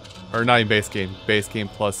 Or not even base game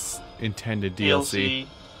plus intended DLC.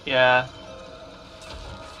 Yeah.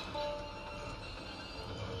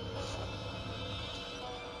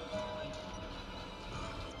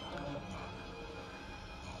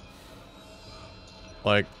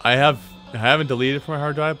 Like I haven't deleted from my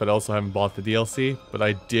hard drive, but I also haven't bought the DLC. But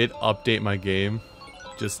I did update my game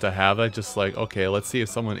just to have it. Just like, okay, let's see if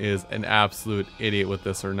someone is an absolute idiot with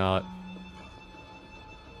this or not.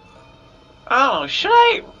 Oh, should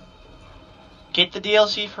I get the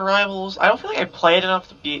DLC for Rivals? I don't feel like I played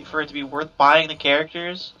enough for it to be worth buying the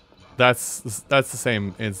characters. That's the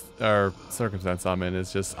same as our circumstance I'm in.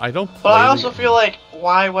 It's just I don't play. But I also feel like,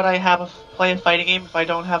 why would I play a fighting game if I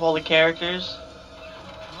don't have all the characters?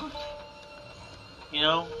 You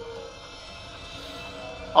know?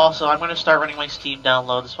 Also, I'm going to start running my Steam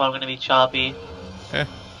download, so I'm going to be choppy. Eh.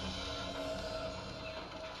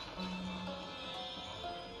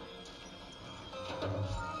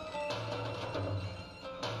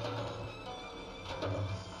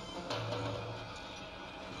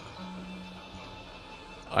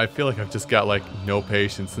 I feel like I've just got like no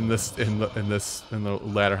patience in the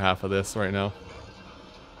latter half of this right now.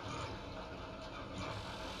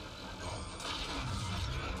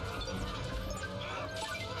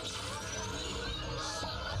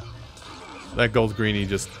 That gold greenie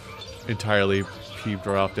just entirely peeved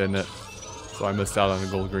her off, didn't it? So I missed out on the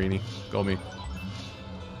gold greenie. Go me.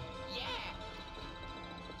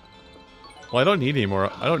 Well, I don't need any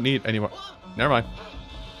more. I don't need any more. Never mind.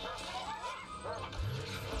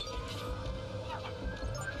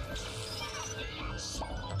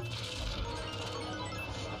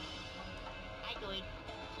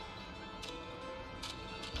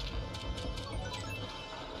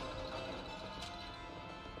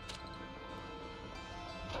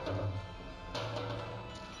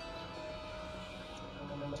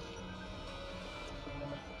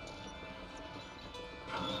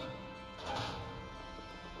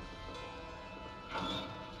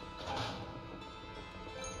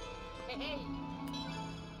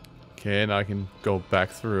 Okay, now I can go back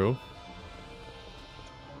through.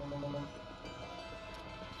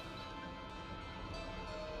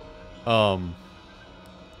 Oh,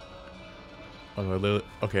 I literally,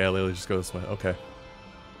 okay, I literally just go this way. Okay.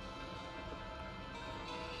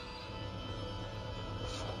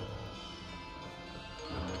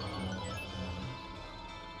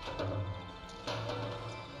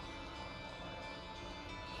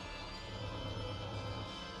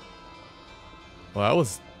 Well, that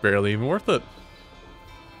was barely even worth it.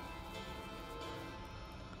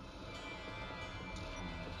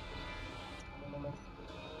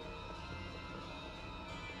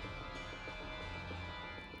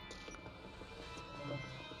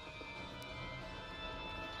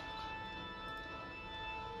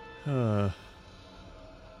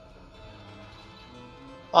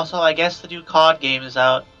 Also, I guess the new COD game is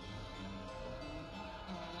out.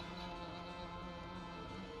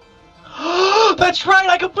 That's right,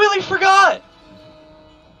 I completely forgot!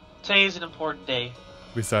 Today is an important day.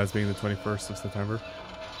 Besides being the 21st of September.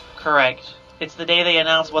 Correct. It's the day they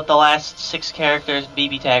announce what the last 6 characters in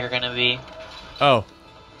BB Tag are gonna be. Oh.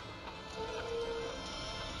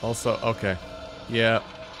 Also, okay. Yeah.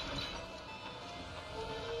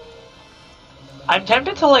 I'm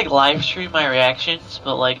tempted to, like, live stream my reactions,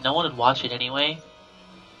 but, like, no one would watch it anyway.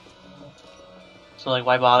 So, like,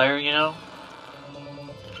 why bother, you know?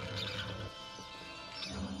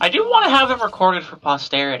 I do want to have them recorded for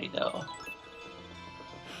posterity, though.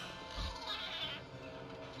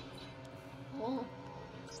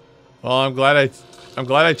 Well, I'm glad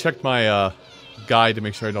I checked my guide to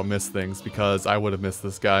make sure I don't miss things, because I would have missed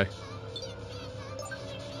this guy.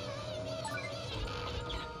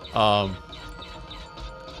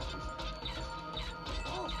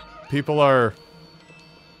 People are...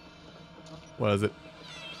 What is it?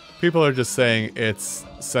 People are just saying it's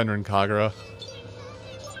Senran Kagura.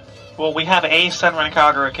 Well, we have a Senran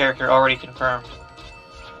Kagura character already confirmed.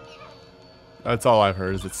 That's all I've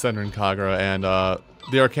heard, is it's Senran Kagura and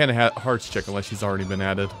the Arcana Hearts chick, unless she's already been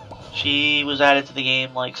added. She was added to the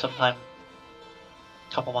game, like, sometime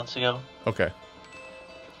a couple months ago. Okay.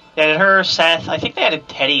 They added her, Seth, I think they added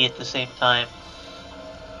Teddy at the same time.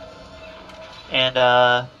 And,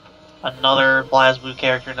 another BlazBlue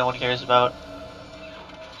character no one cares about.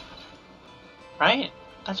 Right?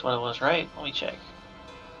 That's what it was, right? Let me check.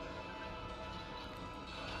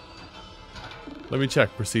 Let me check.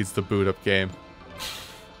 Proceeds to boot up game.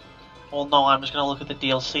 Well, no, I'm just gonna look at the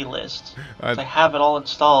DLC list. I have it all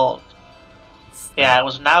installed. Yeah, it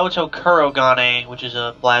was Naoto Kurogane, which is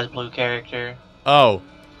a BlazBlue character. Oh.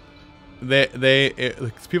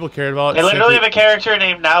 People cared about it. They literally have a character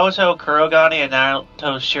named Naoto Kurogane and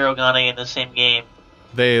Naoto Shirogane in the same game.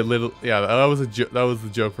 They literally, yeah, that was the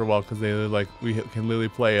joke for a while, because they like, we can literally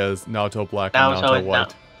play as Naoto Black and Naoto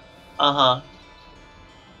White. Uh-huh.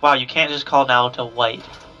 Wow, you can't just call Naoto white.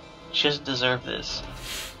 She doesn't deserve this.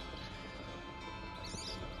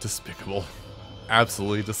 Despicable.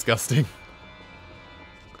 Absolutely disgusting.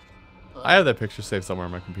 I have that picture saved somewhere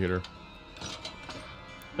on my computer.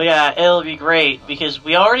 But yeah, it'll be great, because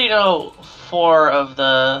we already know 4 of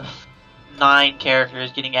the 9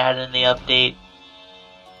 characters getting added in the update.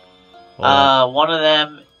 One of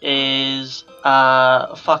them is,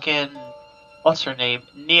 fucking, what's her name?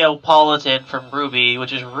 Neapolitan from Ruby,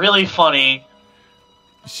 which is really funny.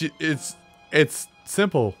 It's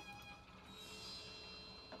simple.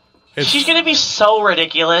 She's gonna be so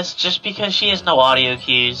ridiculous just because she has no audio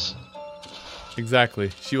cues.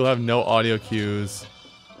 Exactly. She will have no audio cues.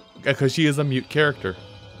 Because she is a mute character.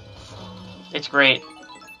 It's great.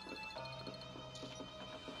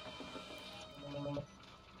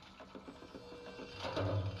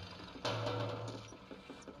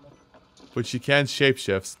 But she can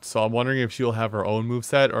shapeshift, so I'm wondering if she'll have her own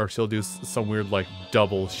moveset, or if she'll do some weird, like,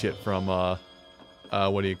 double shit from,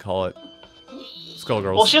 what do you call it?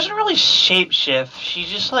 Skullgirls. Well, she doesn't really shapeshift. She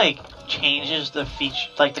just, like, changes the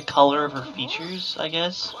feature, like, the color of her features, I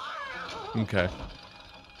guess. Okay.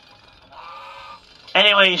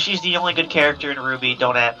 Anyway, she's the only good character in Ruby,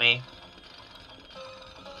 don't at me.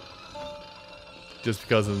 Just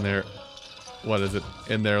because in their, what is it?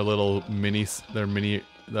 In their little their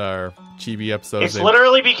chibi episodes. It's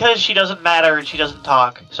literally because she doesn't matter and she doesn't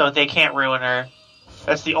talk, so they can't ruin her.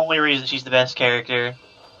 That's the only reason she's the best character.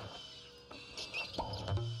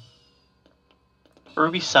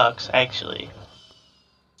 Ruby sucks, actually.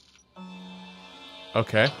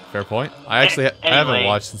 Okay, fair point. I actually I haven't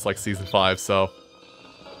watched since like season 5, so.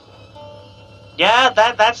 Yeah,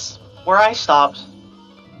 that's where I stopped.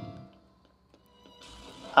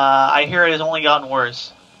 I hear it has only gotten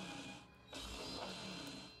worse.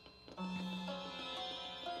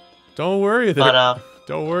 Don't worry. But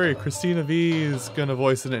Don't worry. Christina V's gonna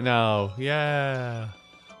voice in it now. Yeah.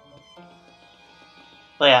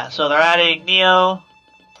 but yeah, so they're adding Neo.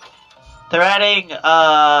 They're adding,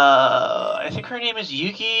 I think her name is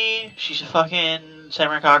Yuki. She's a fucking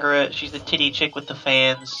Samurai Kagura. She's the titty chick with the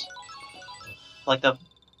fans. Like the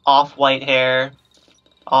off-white hair,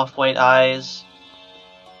 off-white eyes.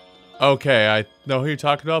 Okay, I know who you're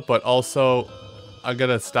talking about, but also, I'm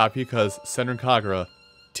gonna stop you because Senran Kagura,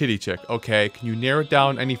 titty chick. Okay, can you narrow it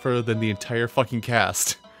down any further than the entire fucking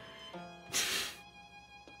cast?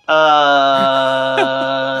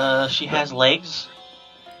 She has legs.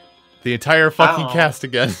 The entire fucking cast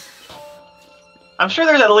again. I'm sure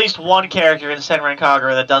there's at least one character in Senran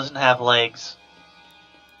Kagura that doesn't have legs.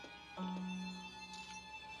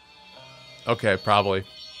 Okay, probably.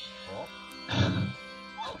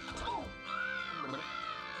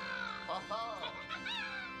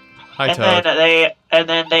 Hi, Toad. And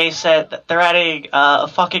then they said that they're adding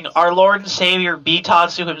fucking our Lord and Savior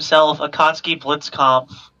Bitatsu himself, Akatsuki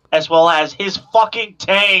Blitzkampf, as well as his fucking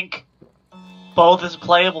tank, both as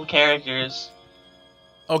playable characters.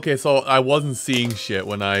 Okay, so I wasn't seeing shit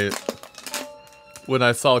when I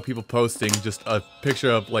saw people posting just a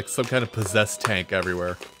picture of like some kind of possessed tank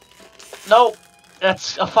everywhere. Nope,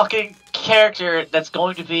 that's a fucking character that's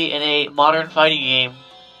going to be in a modern fighting game.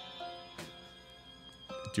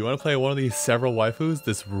 Do you want to play one of these several waifus?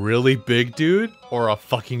 This really big dude? Or a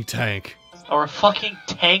fucking tank? Or a fucking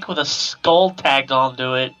tank with a skull tagged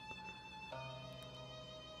onto it.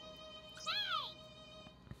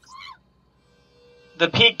 The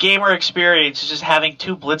peak gamer experience is just having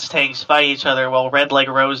two Blitz tanks fight each other while Red Leg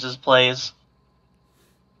Roses plays.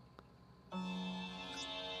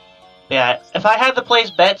 Yeah, if I had to place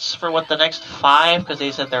bets for what the next 5, because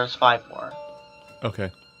they said there's 5 more. Okay.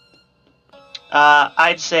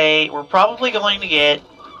 I'd say we're probably going to get,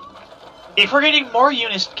 if we're getting more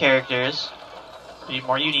Unist characters,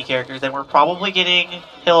 more Uni characters, then we're probably getting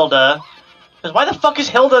Hilda. Because why the fuck is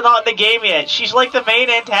Hilda not in the game yet? She's like the main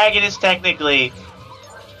antagonist technically.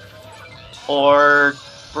 Or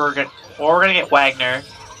we're gonna get Wagner,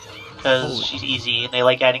 because she's easy and they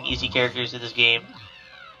like adding easy characters to this game.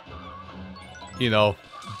 You know,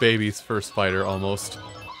 baby's first fighter almost.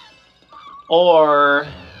 Or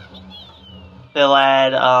they'll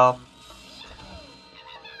add,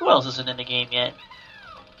 who else isn't in the game yet?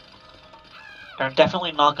 They're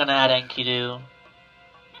definitely not gonna add Enkidu.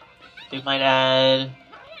 They might add...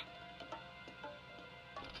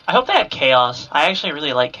 I hope they add Chaos. I actually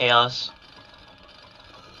really like Chaos.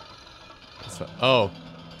 So, oh.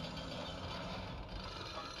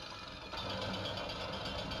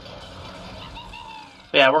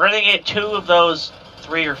 But yeah, we're gonna get 2 of those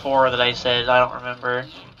 3 or 4 that I said. I don't remember.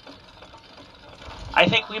 I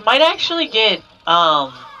think we might actually get,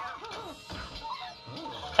 Eltnum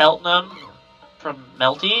from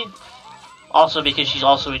Melty. Also because she's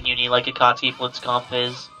also in Uni like Akatsuki Blitzkampf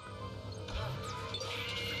is.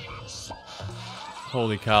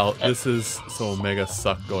 Holy cow, this is so mega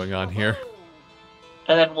suck going on here.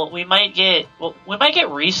 And then what we might get,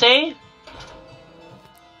 Risei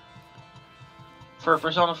for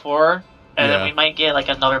Persona 4, and then we might get like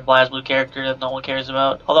another BlazBlue character that no one cares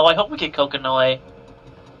about. Although I hope we get Kokonoe.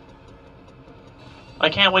 I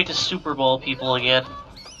can't wait to Super Bowl people again.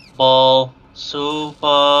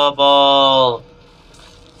 Super Bowl.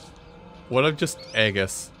 What if just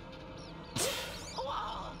Aegis?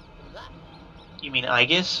 You mean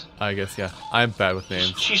Aegis? Aegis, yeah. I'm bad with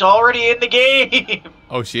names. She's already in the game!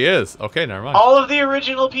 Oh, she is? Okay, never mind. All of the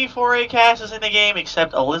original P4A cast is in the game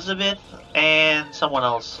except Elizabeth and someone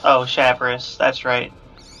else. Oh, Shabris, that's right.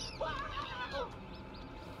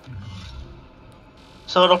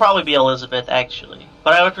 So it'll probably be Elizabeth, actually.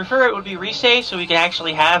 But I would prefer it would be Risei so we can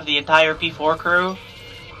actually have the entire P4 crew.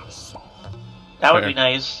 That would be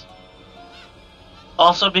nice.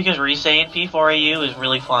 Also because Risei in P4AU is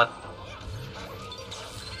really fun.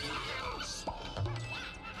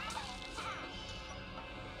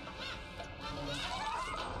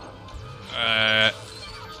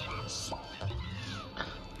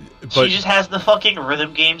 She just has the fucking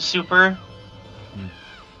rhythm game super.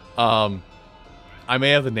 I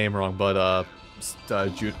may have the name wrong, but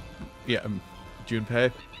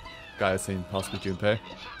Junpei. Guy saying possibly Junpei.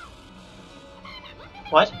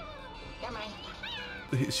 What?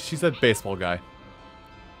 She said baseball guy.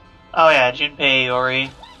 Oh yeah, Junpei Iori.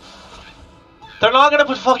 They're not gonna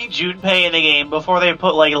put fucking Junpei in the game before they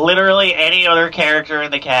put, like, literally any other character in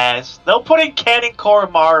the cast. They'll put in Ken and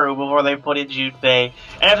Koromaru before they put in Junpei.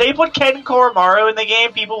 And if they put Ken and Koromaru in the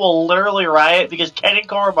game, people will literally riot because Ken and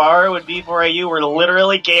Koromaru and B4AU were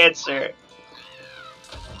literally cancer.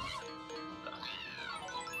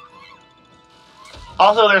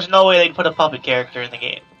 Also, there's no way they'd put a puppet character in the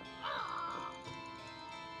game.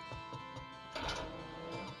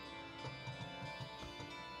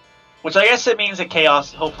 Which I guess it means that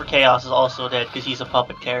Hope for Chaos is also dead because he's a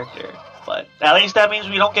puppet character. But at least that means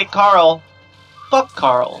we don't get Carl. Fuck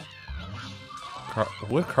Carl.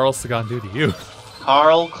 What did Carl Sagan do to you?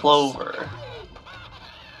 Carl Clover.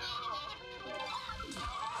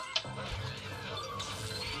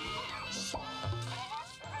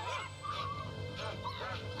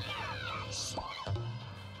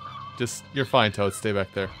 Just, you're fine, Toad. Stay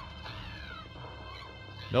back there.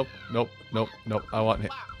 Nope, nope, nope, nope. I want him.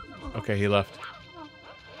 Okay, he left.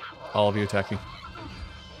 All of you attack me.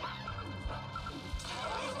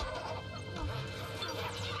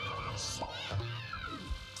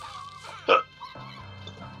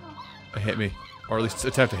 Hit me. Or at least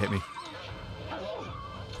attempt to hit me.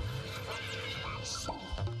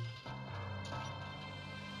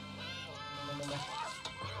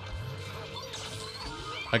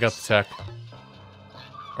 I got the tech.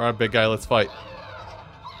 Alright, big guy, let's fight.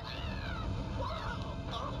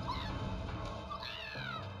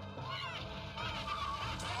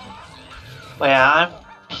 But yeah, I'm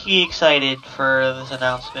pretty excited for this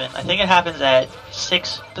announcement. I think it happens at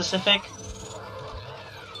 6 Pacific.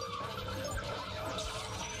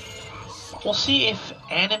 We'll see if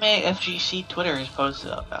Anime FGC Twitter is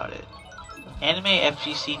posted about it. Anime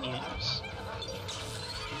FGC News.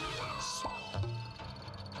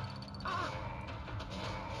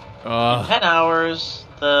 In 10 hours,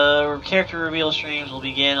 the character reveal streams will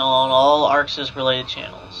begin on all ArcSys related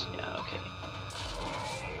channels. Yeah, okay.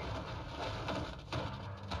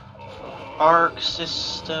 Arc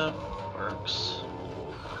System Works.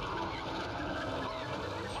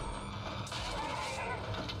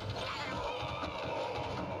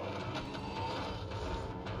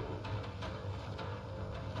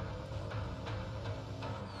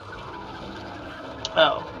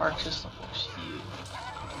 Oh, Arc System Works.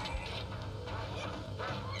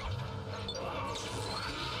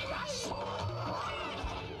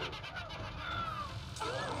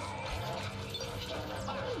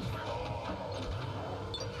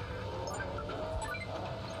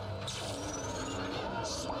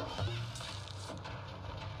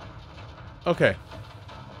 Okay.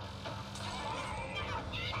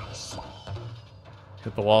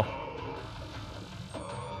 Hit the wall.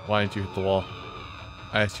 Why didn't you hit the wall?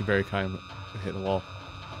 I asked you very kindly to hit the wall.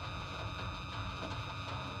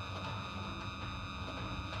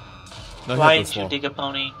 No, why hit this didn't you wall. dig a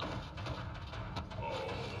pony?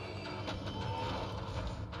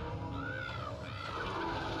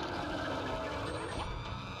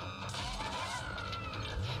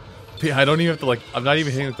 Yeah, I don't even have to, like, I'm not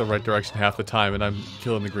even hitting it the right direction half the time, and I'm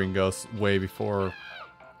killing the green ghosts way before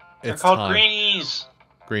They're it's called time. greenies!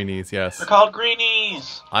 Greenies, yes. They're called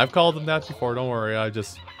greenies! I've called them that before, don't worry, I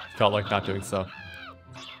just felt like not doing so.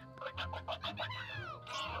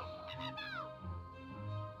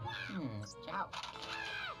 Ciao.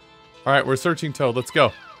 Alright, we're searching Toad, let's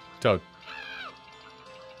go. Toad.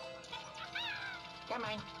 Come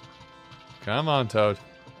on. Come on, Toad.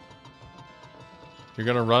 You're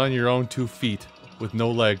gonna run on your own 2 feet with no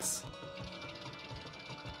legs.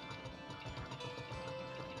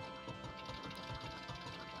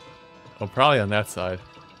 Oh, probably on that side.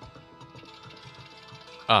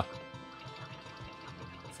 Ah.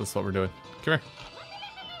 So that's what we're doing. Come here.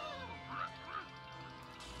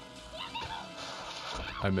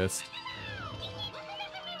 I missed.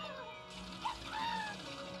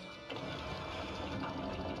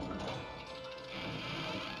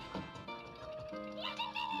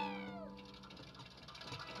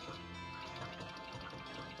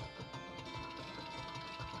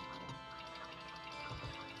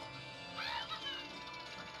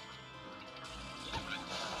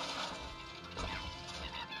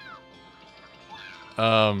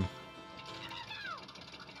 Come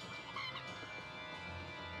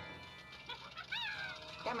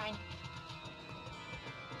on.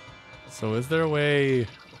 So is there a way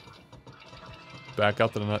back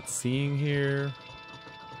up that I'm not seeing here?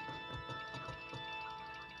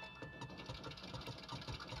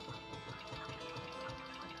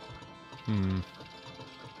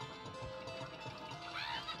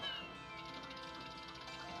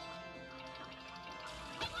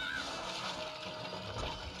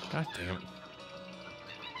 God damn it.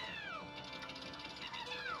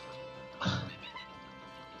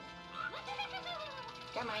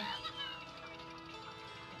 Come on.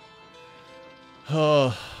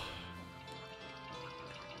 Oh.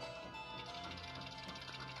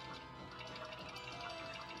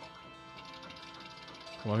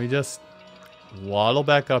 Let me just waddle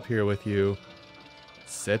back up here with you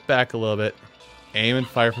Sit back a little bit. Aim and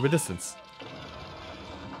fire from a distance.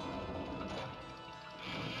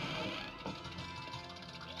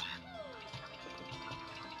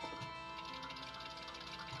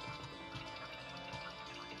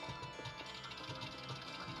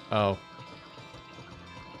 Oh.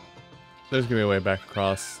 There's gonna be a way back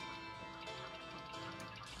across.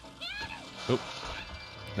 Oop.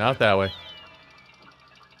 Not that way.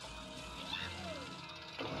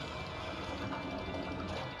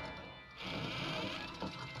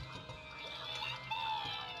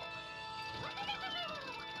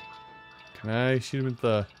 Can I shoot him with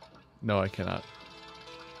the... No, I cannot.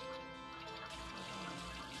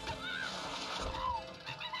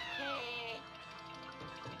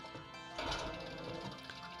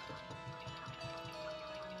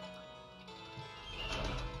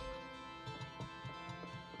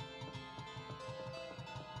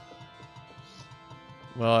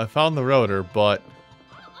 Well, I found the rotor, but...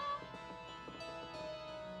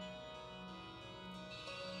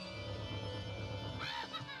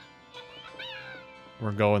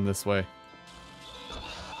 We're going this way.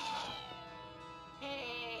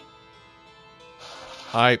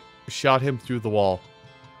 I shot him through the wall.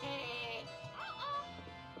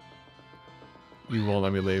 You won't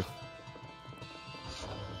let me leave.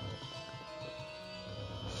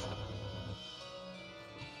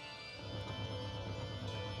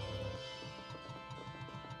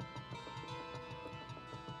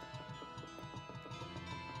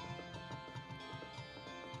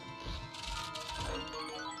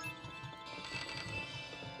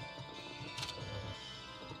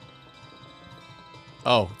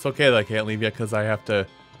 Oh, it's okay that I can't leave yet because I have to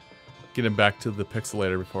get him back to the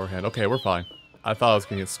pixelator beforehand. Okay, we're fine. I thought I was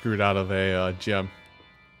going to get screwed out of a gem.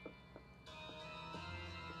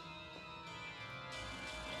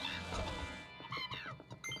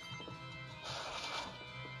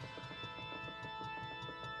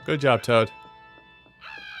 Good job, Toad.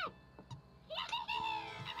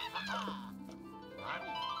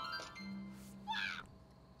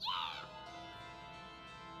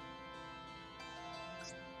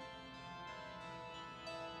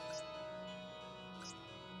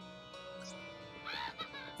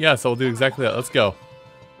 Yeah, so we'll do exactly that. Let's go.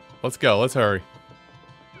 Let's go. Let's hurry.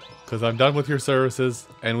 Because I'm done with your services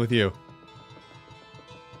and with you.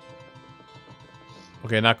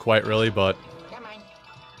 Okay, not quite really, but... Come on.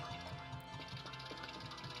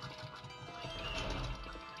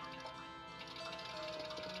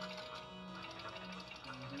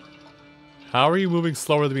 How are you moving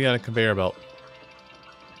slower than me on a conveyor belt?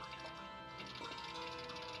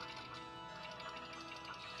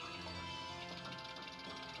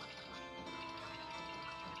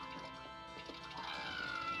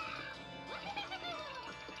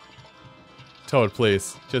 Toad,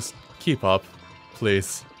 please. Just keep up.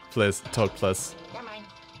 Please. Please. Toad, please. Come on.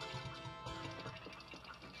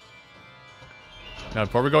 Now,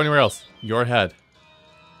 before we go anywhere else, your head.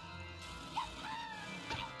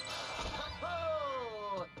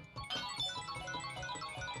 Oh.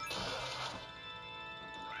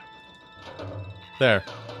 There.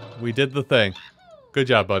 We did the thing. Good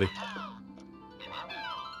job, buddy.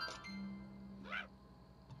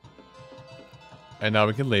 And now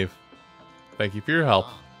we can leave. Thank you for your help.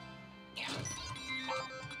 Here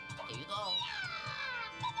you go.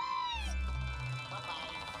 Bye-bye.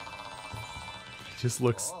 He just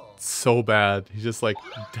looks so bad. He's just like,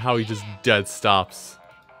 how he just dead stops.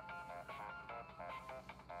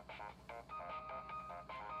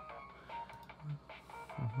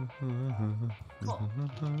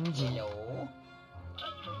 Hello.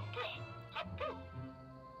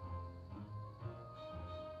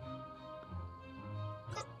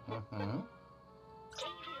 Mm-hmm.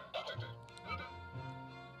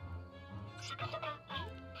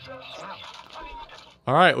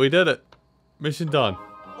 Alright, we did it. Mission done.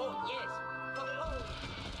 Oh, yes. Ho-ho.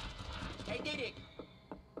 I did it.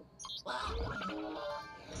 Wow.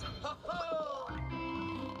 Ho-ho.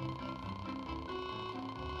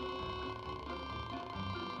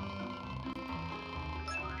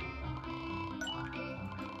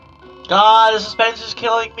 God, the suspense is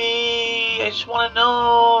killing me. I just want to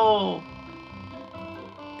know.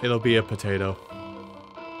 It'll be a potato.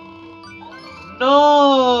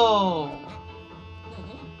 No.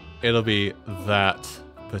 It'll be that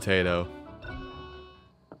potato.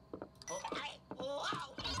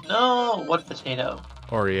 No. What potato?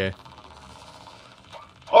 Orie.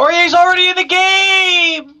 Orie's already in the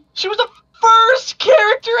game. She was the first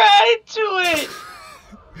character added to it.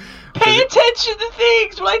 Pay attention to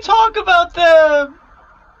things when I talk about them.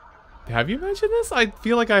 Have you mentioned this? I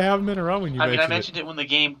feel like I haven't been around when you mentioned it. I mentioned it when the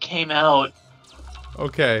game came out.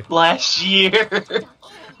 Okay. last year.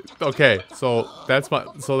 Okay. So that's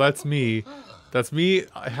me. That's me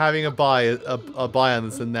having a buy on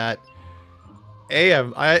this and that.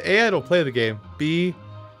 I don't play the game. B,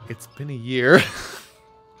 it's been a year.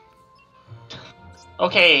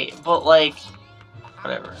 Okay, but like,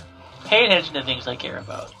 whatever. Pay attention to things I care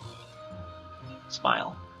about.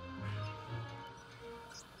 Smile.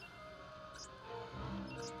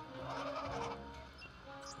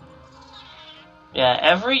 Yeah,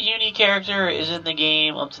 every uni character is in the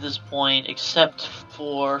game up to this point, except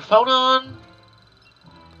for Phonon,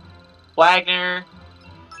 Wagner,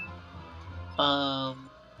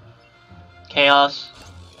 Chaos,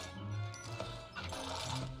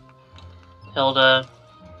 Hilda,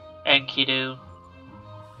 and Kidu.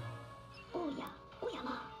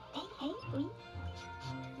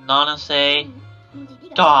 Nanase.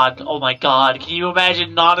 God, oh my god, can you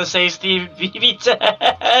imagine Nanase Steve BB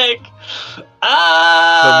Tech? The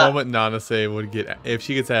Ah! moment Nanase would get, if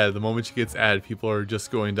she gets added, the moment she gets added, people are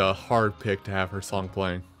just going to hard pick to have her song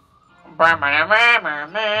playing. Can Can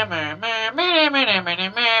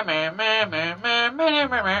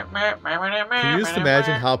you just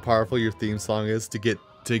imagine how powerful your theme song is to get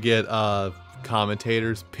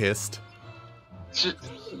commentators pissed?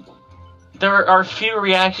 There are few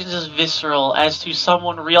reactions as visceral as to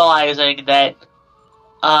someone realizing that,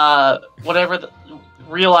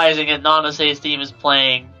 realizing that Nanase's theme is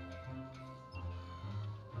playing.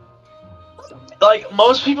 Like,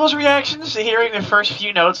 most people's reactions to hearing the first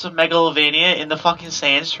few notes of Megalovania in the fucking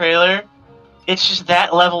Sans trailer, it's just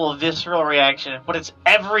that level of visceral reaction, but it's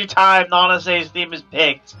every time Nanase's theme is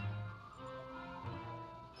picked.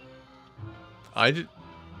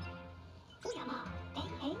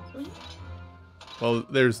 Well,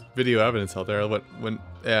 there's video evidence out there. When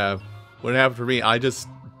it happened for me, I just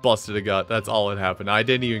busted a gut. That's all that happened. I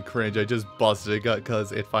didn't even cringe. I just busted a gut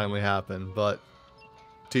because it finally happened. But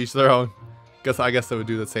to each their own. I guess I would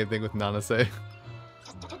do the same thing with Nanase.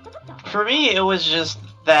 For me, it was just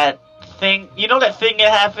that thing. You know that thing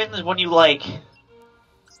that happens when you like.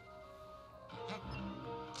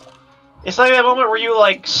 It's like that moment where you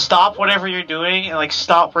like stop whatever you're doing and like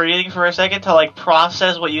stop breathing for a second to like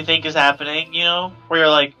process what you think is happening. You know, where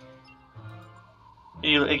you're like,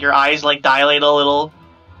 your eyes like dilate a little.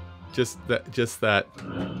 Just that.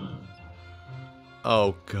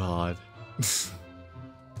 Oh God.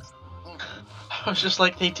 I was just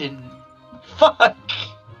like, they didn't. Fuck!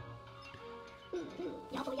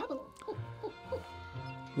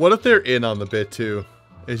 What if they're in on the bit too?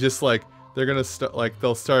 It's just like, they're gonna start, like,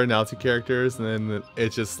 they'll start announcing characters and then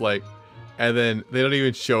it's just like, and then they don't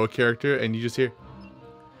even show a character and you just hear.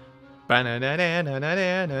 But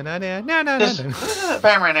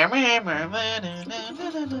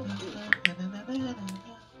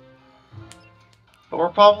we're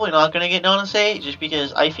probably not going to get Nanase, just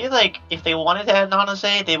because I feel like if they wanted to add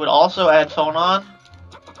Nanase, they would also add Phonon.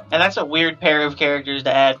 And that's a weird pair of characters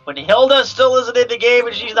to add when Hilda still isn't in the game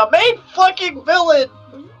and she's the main fucking villain!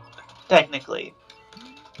 Technically.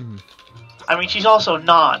 I mean, she's also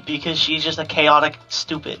not, because she's just a chaotic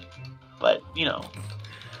stupid. But, you know.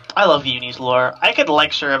 I love Uni's lore. I could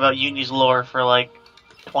lecture about Uni's lore for like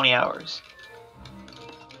 20 hours.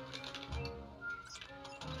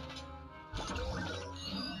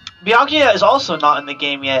 Byakuya is also not in the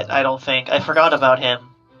game yet, I don't think. I forgot about him.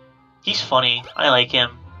 He's funny. I like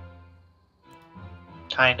him.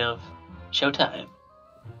 Kind of. Showtime.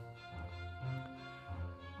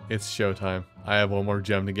 It's showtime. I have one more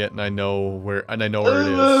gem to get, and I know where it is.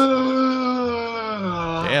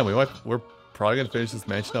 Damn, we're probably gonna finish this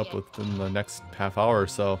mansion up within the next half hour or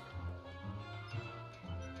so.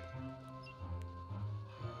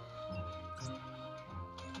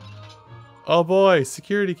 Oh boy,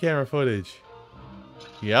 security camera footage.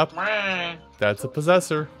 Yep, that's a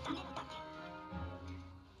possessor.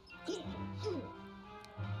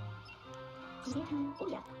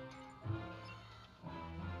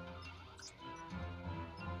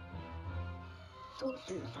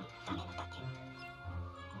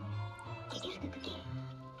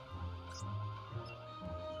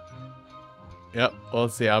 Yep, well,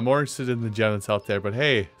 let's see. I'm more interested in the gem that's out there, but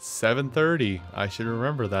hey, 730. I should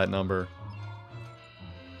remember that number.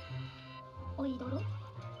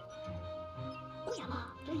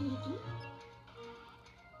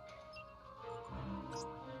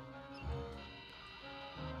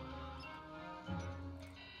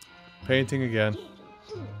 Painting again.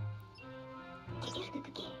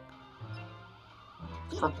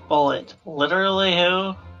 For Bullet. Literally who?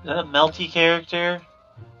 Is that a melty character?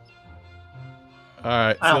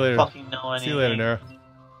 Alright, see I you later. don't fucking know anything. See you later, Nara.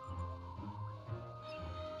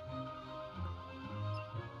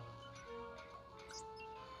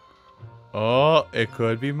 Oh, it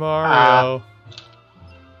could be Mario.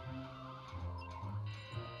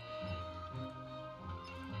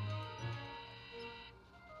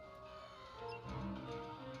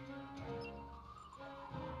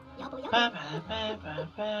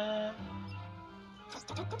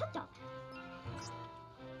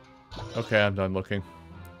 Okay, I'm done looking.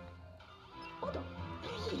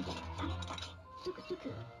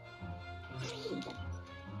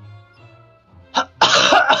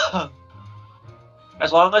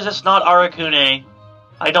 As long as it's not Arakune.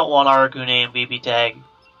 I don't want Arakune and BB Tag.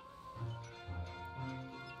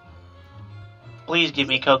 Please give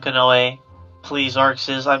me Kokonoe. Please,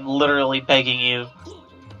 Arxes, I'm literally begging you.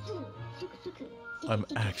 I'm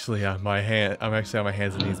actually on my hands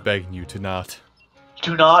and knees begging you to not.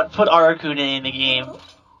 Do not put Arakune in the game.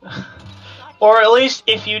 Or at least,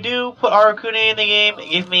 if you do put Arakune in the game,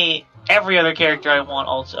 give me every other character I want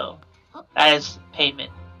also. As payment.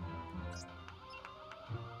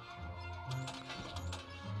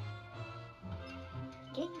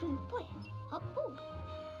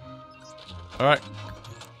 Alright.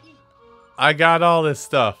 I got all this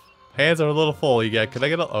stuff. Hands are a little full. You get? Can I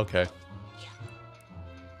get a? Okay.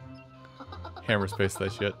 Hammer space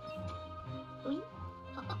that shit.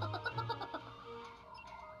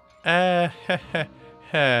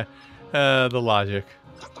 The logic.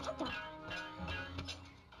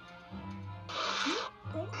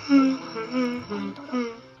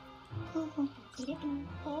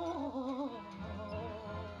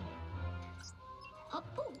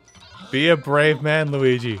 Be a brave man,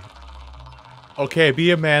 Luigi. Okay,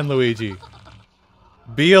 be a man, Luigi.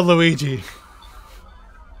 Be a Luigi.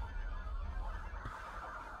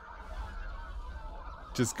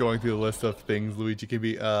 Just going through the list of things Luigi can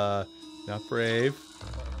be, not brave.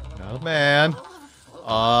 Not a man.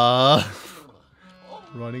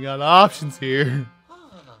 Running out of options here.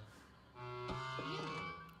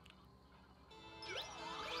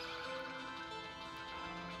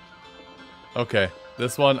 Okay,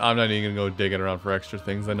 this one I'm not even gonna go digging around for extra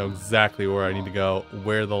things. I know exactly where I need to go,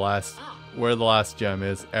 where the last gem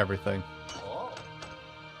is, everything.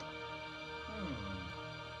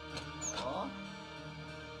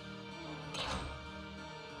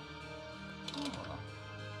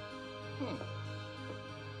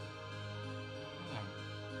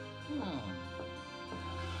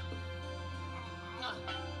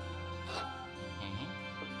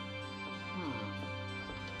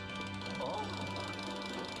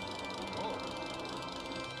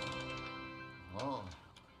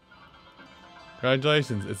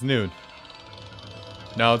 Congratulations, it's noon.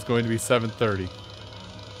 Now it's going to be 7:30.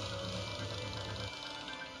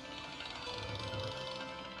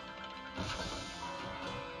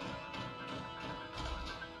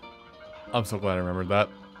 I'm so glad I remembered that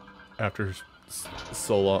after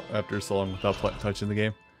so long without touching the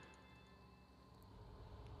game.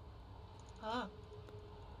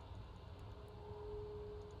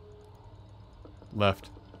 Left.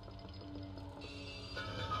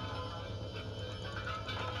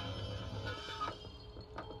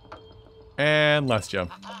 And last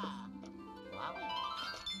jump.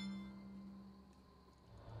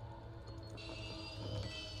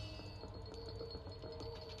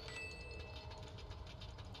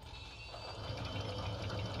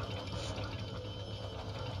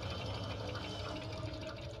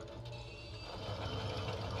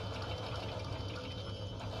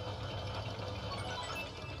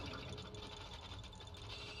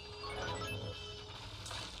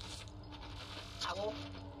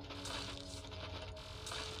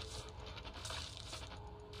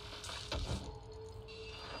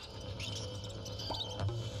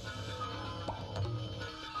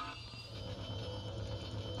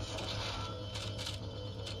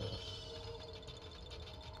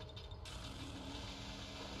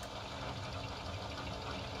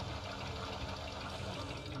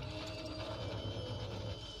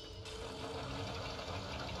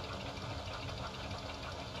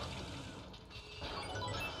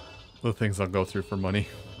 The things I'll go through for money.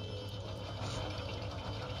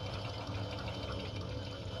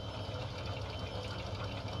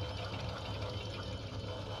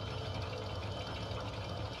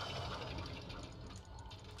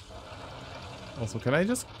 Also, can I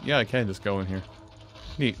just... Yeah, I can just go in here.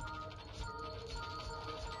 Neat.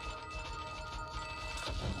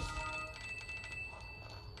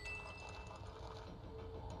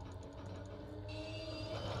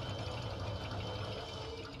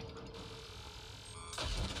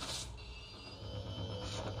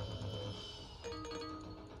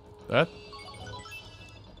 That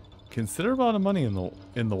considerable amount of money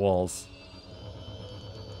in the walls.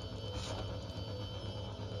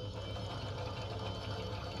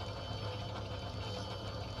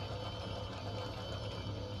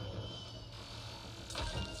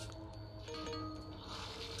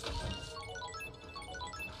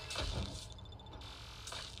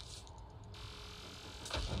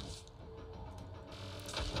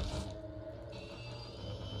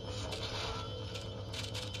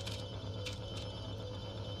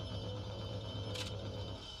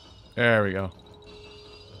 There we go.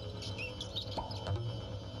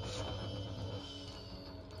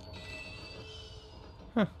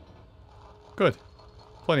 Huh. Good.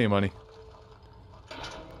 Plenty of money.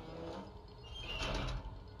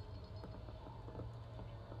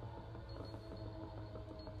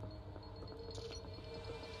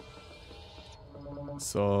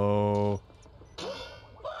 So...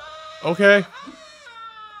 Okay.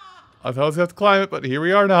 I thought I was going to have to climb it, but here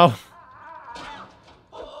we are now.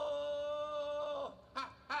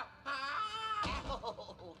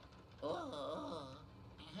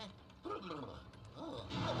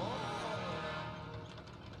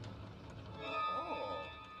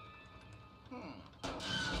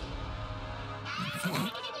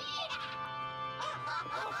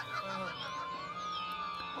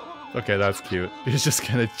 Okay, that's cute. He's just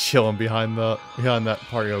kind of chilling behind that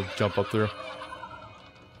part you'll jump up through.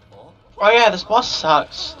 Oh yeah, this boss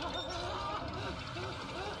sucks.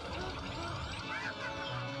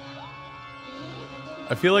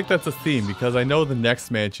 I feel like that's a theme because I know the next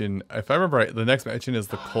mansion, if I remember right, the next mansion is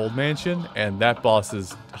the cold mansion, and that boss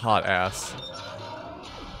is hot ass.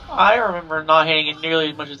 I remember not hating it nearly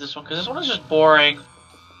as much as this one, because this one is just boring.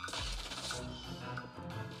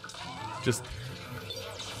 Just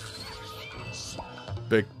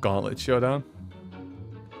big gauntlet showdown.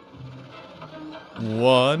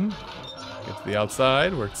 One. Get to the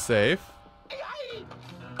outside where it's safe.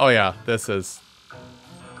 Oh yeah, this is...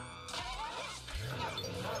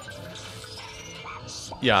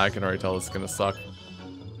 Yeah, I can already tell this is gonna suck.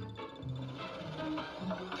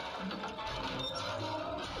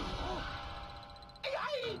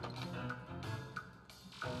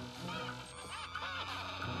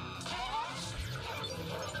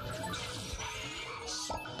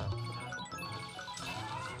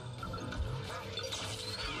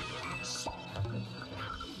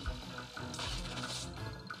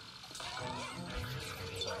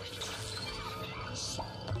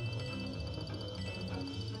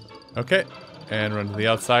 Okay, and run to the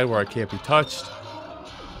outside where I can't be touched.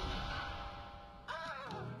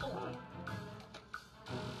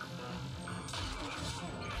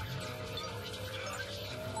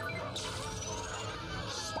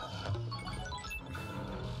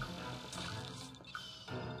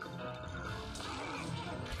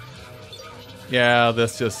 Yeah,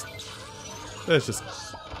 this just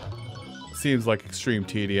seems like extreme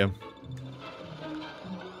tedium.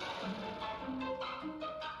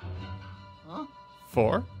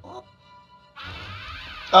 Four?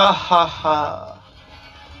 Ah ha ha.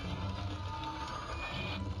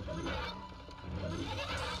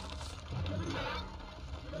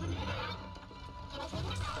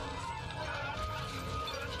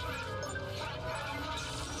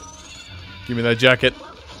 Give me that jacket.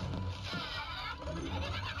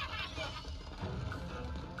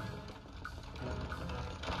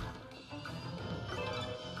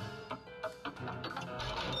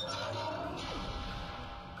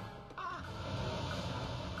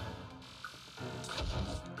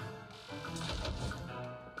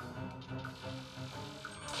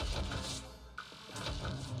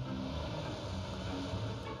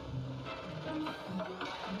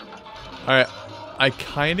 Alright, I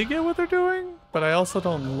kind of get what they're doing, but I also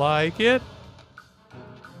don't like it.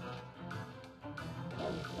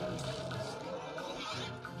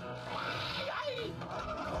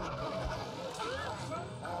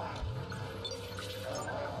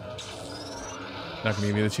 Not gonna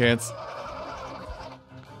give me the chance.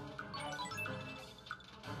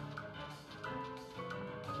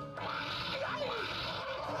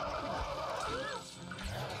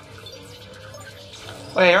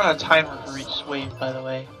 Wait, you're on a timer for each wave, by the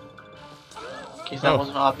way. In case that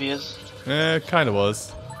wasn't obvious. Kinda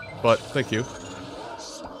was. But, thank you.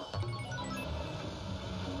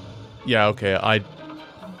 Yeah, okay, I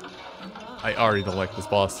already don't like this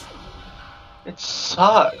boss. It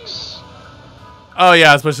sucks. Oh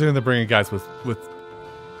yeah, especially when they're bringing guys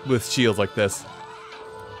with shields like this.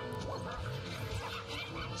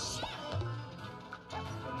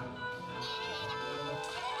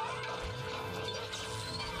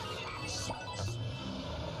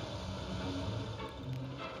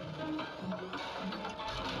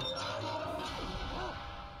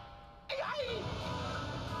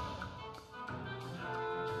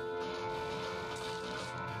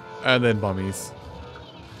 And then mummies.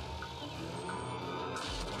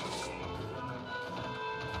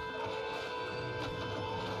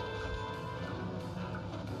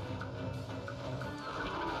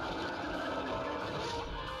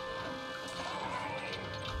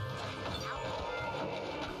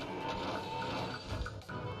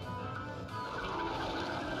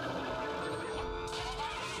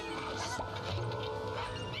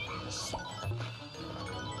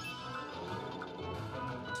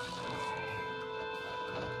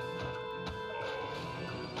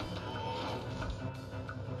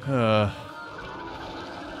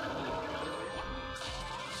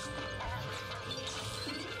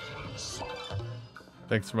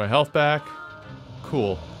 Thanks for my health back.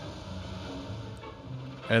 Cool.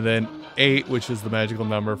 And then 8, which is the magical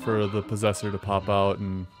number for the possessor to pop out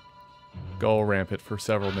and go rampant for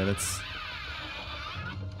several minutes.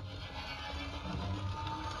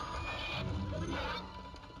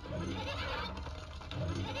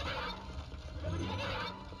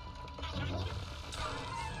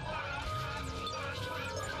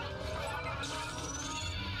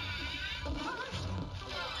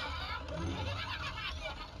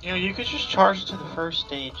 You know, you could just charge to the first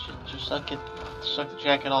stage and just suck the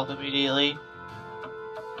jacket off immediately.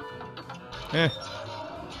 Eh.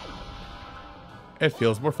 It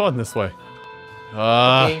feels more fun this way.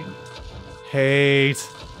 Okay. Hate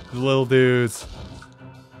the little dudes.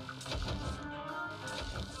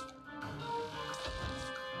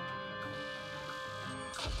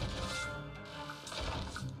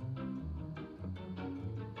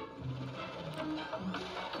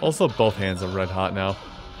 Also, both hands are red hot now.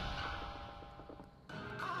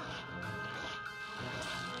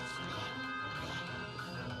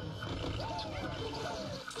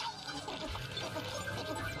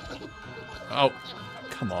 Oh,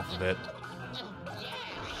 come off of it.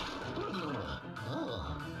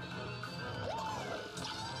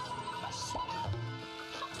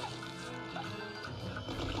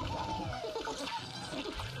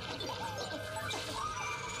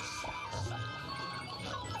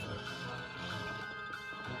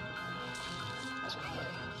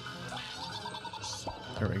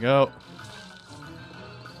 There we go.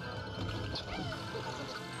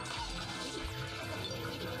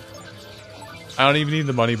 I don't even need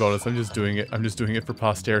the money bonus. I'm just doing it. I'm just doing it for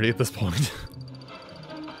posterity at this point.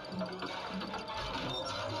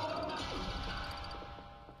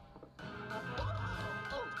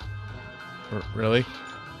 Really?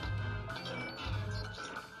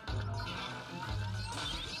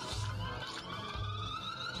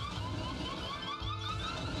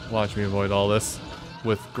 Watch me avoid all this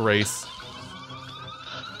with grace.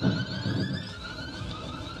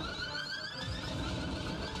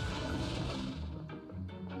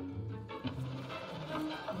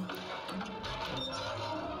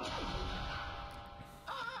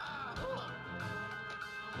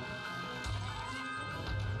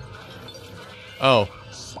 Oh.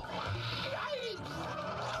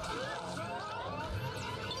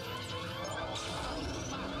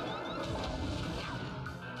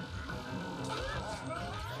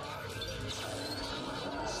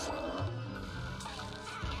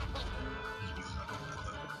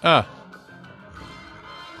 Ah.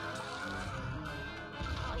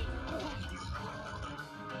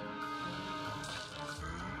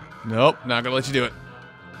 Nope, not gonna let you do it.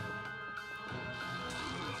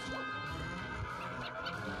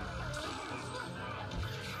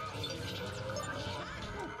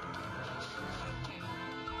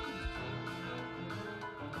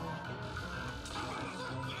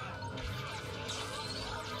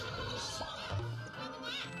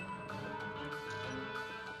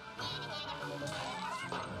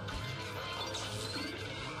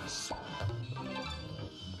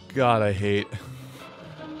 God, I hate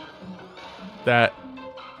that.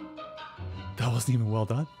 That wasn't even well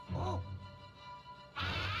done.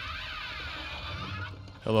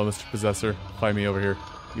 Hello, Mr. Possessor. Find me over here.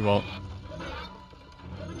 You won't.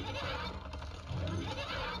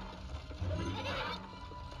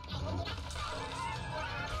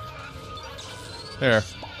 There.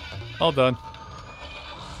 All done.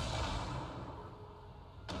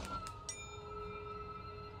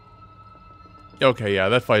 Okay, yeah,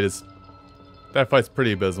 that fight's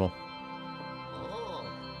pretty abysmal.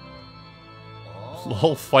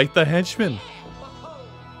 Lol, fight the henchman.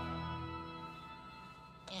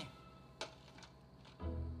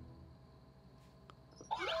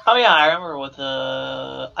 Oh yeah, I remember with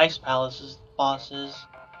the Ice Palace's bosses.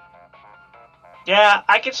 Yeah,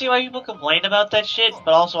 I can see why people complain about that shit,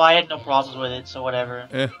 but also I had no problems with it, so whatever.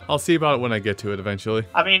 I'll see about it when I get to it eventually.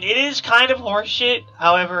 I mean, it is kind of horseshit,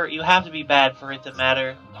 however, you have to be bad for it to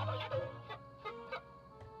matter.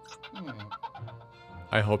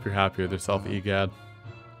 I hope you're happy with yourself, Egad.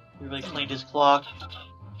 He really cleaned his clock.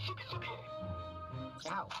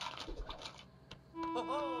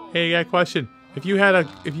 Hey, I got a question. If you had a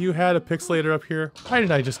pixelator up here, why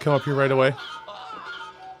didn't I just come up here right away?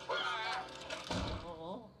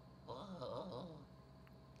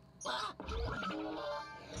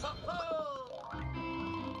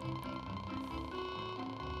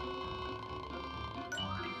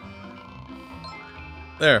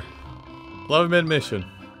 There. 11-minute mission.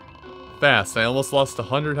 fast. I almost lost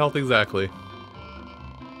 100 health exactly.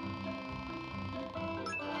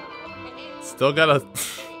 Still gotta...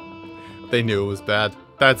 They knew it was bad.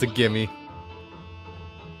 That's a gimme.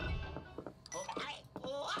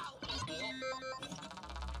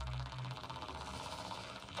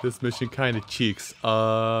 This mission kind of cheeks.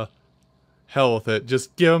 Hell with it.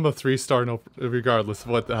 Just give them a 3-star no, regardless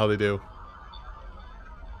of how they do.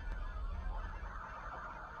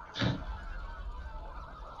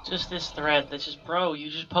 Just this thread that's just, bro, you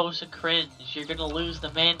just post a cringe. You're gonna lose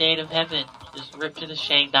the mandate of heaven. Just rip to the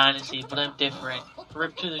Shang dynasty, but I'm different.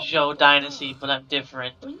 Rip to the Zhou dynasty, but I'm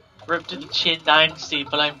different. Rip to the Qin dynasty,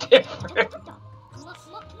 but I'm different.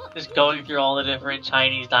 Just going through all the different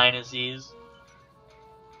Chinese dynasties.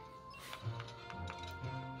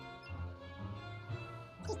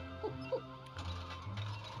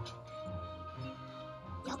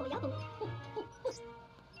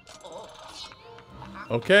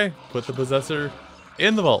 Okay, put the possessor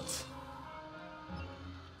in the vault.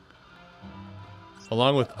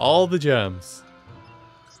 Along with all the gems.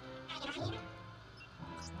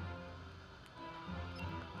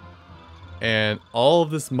 And all of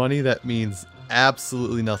this money that means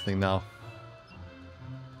absolutely nothing now.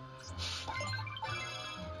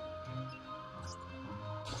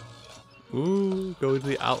 Ooh, go to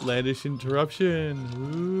the outlandish interruption.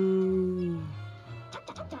 Ooh.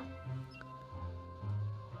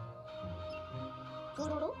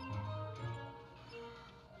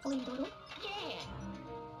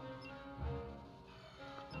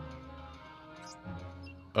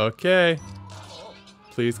 Okay.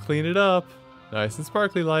 Please clean it up. Nice and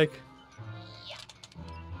sparkly like.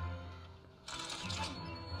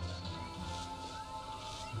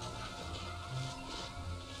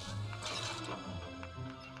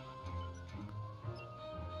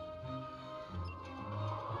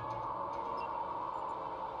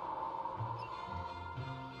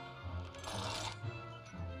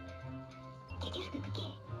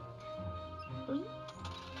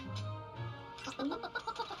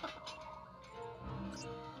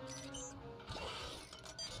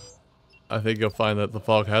 I think you'll find that the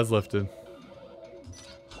fog has lifted.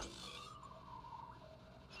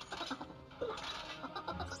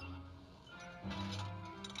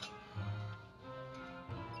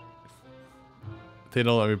 They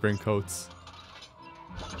don't let me bring coats.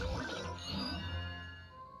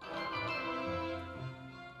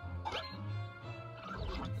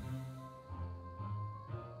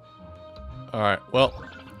 Alright, well.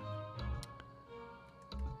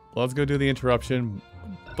 Let's go do the interruption,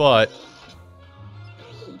 but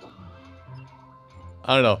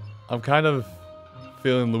I don't know. I'm kind of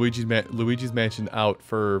feeling Luigi's Mansion out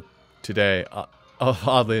for today,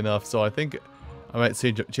 oddly enough. So I think I might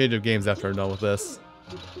change of games after I'm done with this.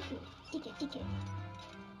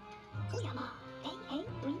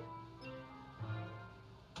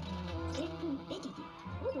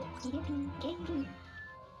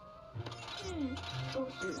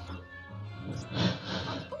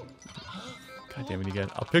 God damn it again.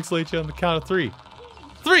 I'll pixelate you on the count of 3.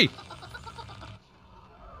 3!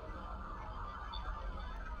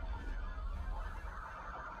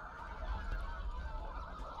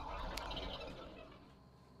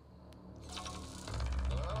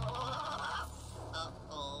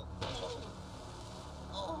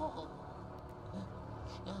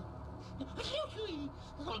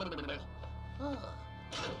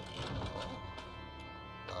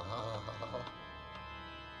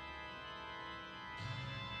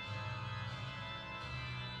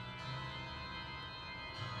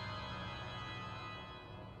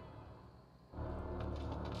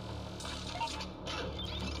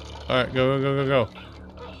 Alright, go.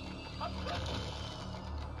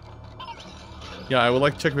 Yeah, I would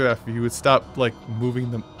like to check with that if you would stop like moving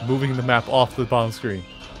the map off the bottom screen.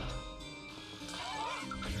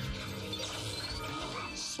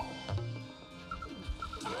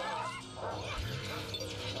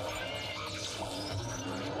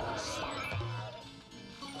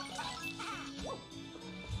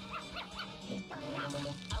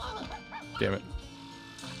 Damn it.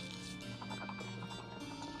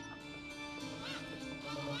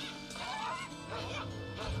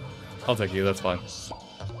 I'll take you, that's fine.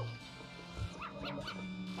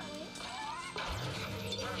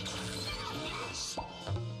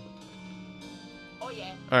 Oh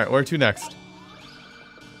yeah. Alright, where to next?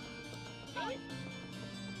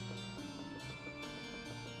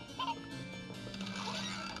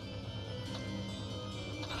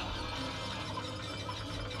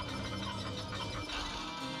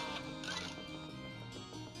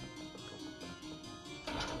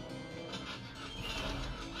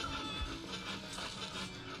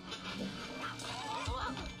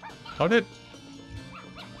 How did...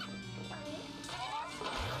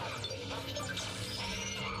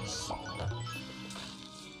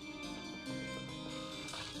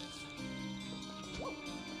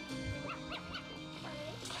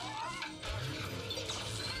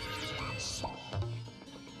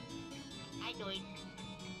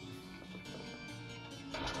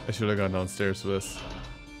 I should have gone downstairs for this.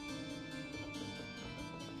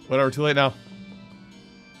 Whatever, too late now.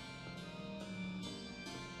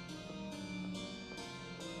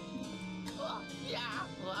 Yeah.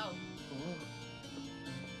 Wow.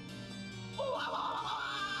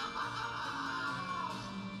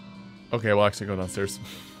 Okay, we'll actually go downstairs.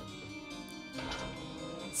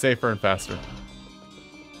 Safer and faster.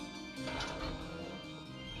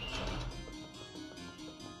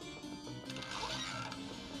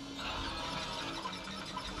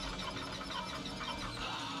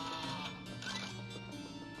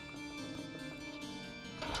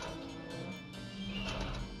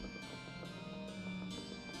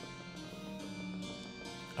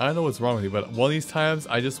 I don't know what's wrong with you, but one of these times,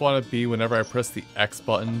 I just want to be, whenever I press the X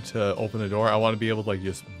button to open the door, I want to be able to, like,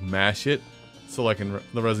 just mash it. So, like, in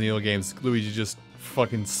the Resident Evil games, Luigi just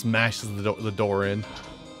fucking smashes the door in.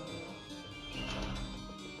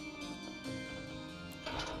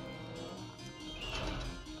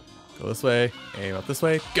 Go this way, aim up this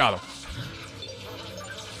way, got him.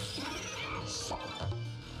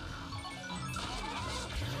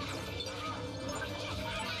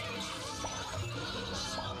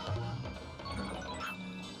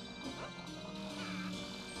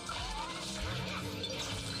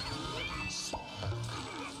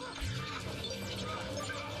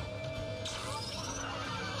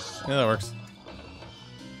 Yeah, that works.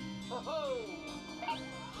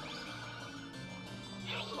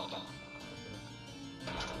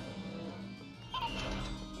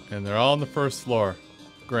 And they're all on the first floor.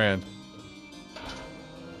 Grand.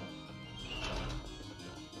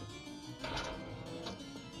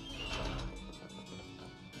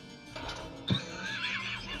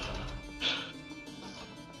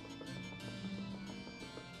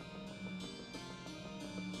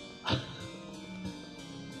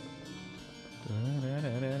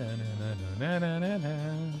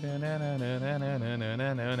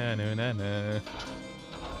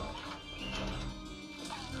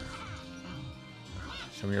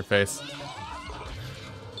 Show me your face.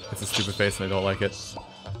 It's a stupid face and I don't like it.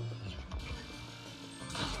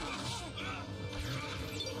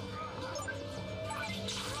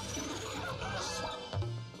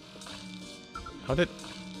 How did...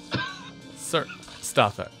 Sir,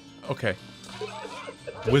 stop that. Okay.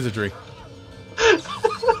 Wizardry.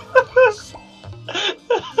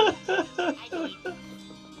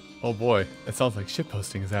 Oh boy, it sounds like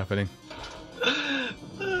shitposting is happening.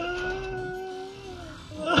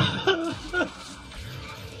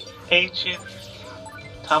 Ancient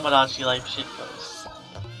Tamagotchi life shitpost.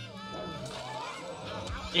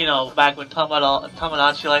 You know, back when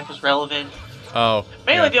Tamagotchi life was relevant. Oh.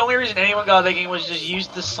 Mainly yeah. the only reason anyone got that game was just use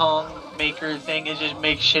the song maker thing and just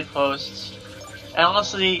make shitposts. And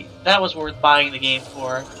honestly, that was worth buying the game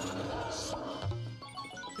for.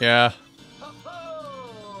 Yeah.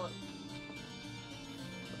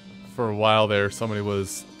 For a while there, somebody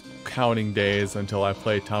was counting days until I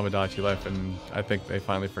played Tamagotchi Life, and I think they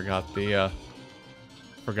finally forgot it.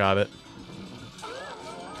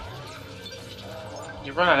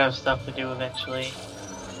 You run out of stuff to do eventually.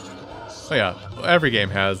 Oh yeah, every game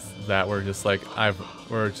has that where just like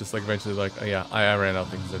eventually like, oh, yeah, I ran out of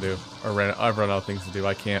things to do, or I've run out of things to do.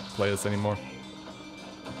 I can't play this anymore.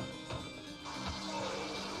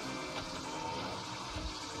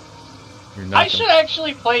 You're not I should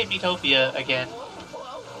actually play Metopia again.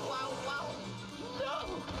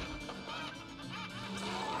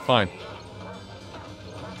 Fine.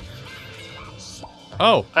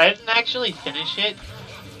 Oh! I didn't actually finish it.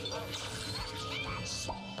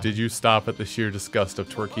 Did you stop at the sheer disgust of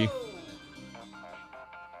Twerky?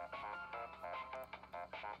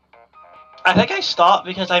 I think I stopped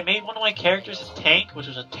because I made one of my characters a tank, which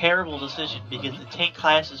was a terrible decision because the tank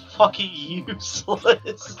class is fucking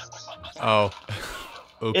useless. Oh.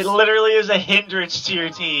 Oops. It literally is a hindrance to your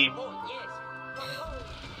team.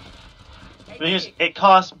 Because it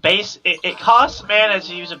costs it costs mana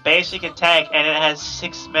to use a basic attack, and it has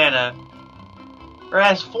 6 mana. Or it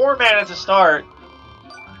has 4 mana to start.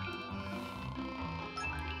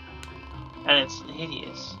 And it's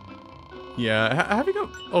hideous. Yeah,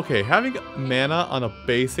 having mana on a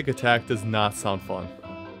basic attack does not sound fun.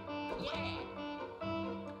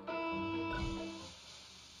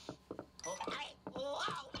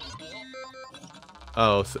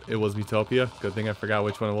 Oh, so it was Utopia? Good thing I forgot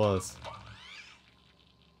which one it was.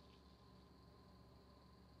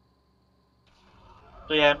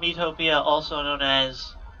 So yeah, Metopia, also known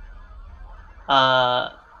as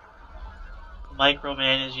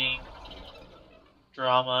micromanaging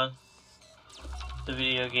drama, the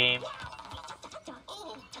video game.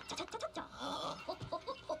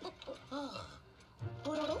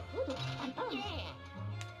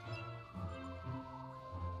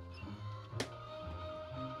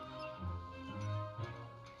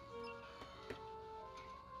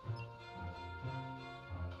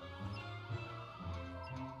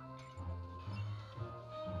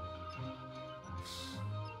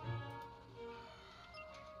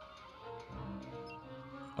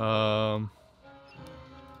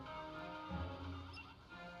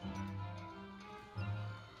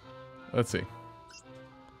 Let's see.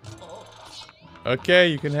 Okay,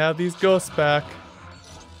 you can have these ghosts back.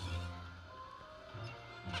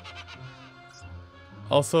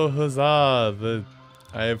 Also, huzzah!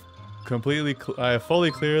 I have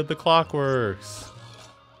fully cleared the clockworks.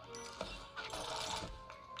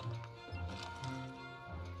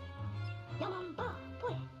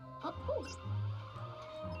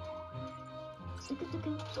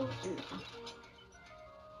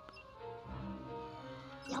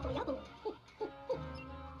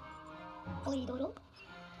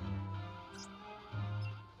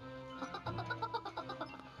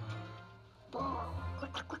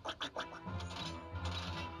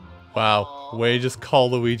 Wow, way to just call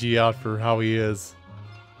Luigi out for how he is.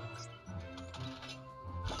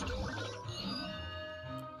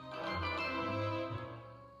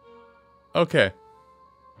 Okay.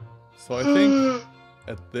 So I think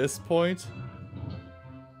at this point,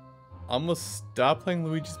 I'm gonna stop playing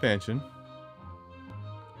Luigi's Mansion.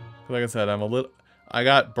 Like I said, I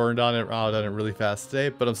got burned on it really fast today,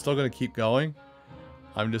 but I'm still gonna keep going.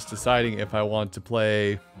 I'm just deciding if I want to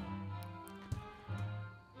play.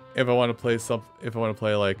 If I want to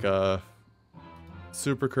play like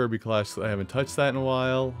Super Kirby Clash, I haven't touched that in a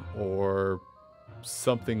while, or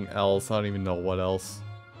something else. I don't even know what else.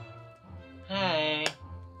 Hey.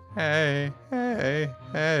 Hey, hey,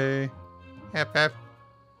 hey. Hep, hep.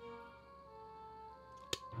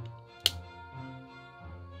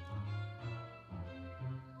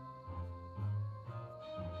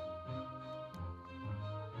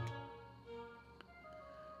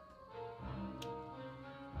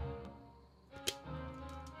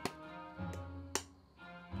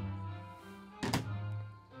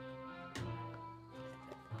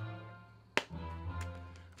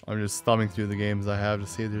 I'm just thumbing through the games I have to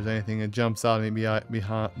see if there's anything that jumps out at me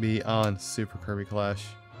beyond Super Kirby Clash.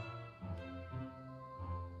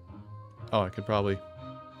 Oh, I could probably...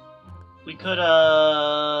 We could,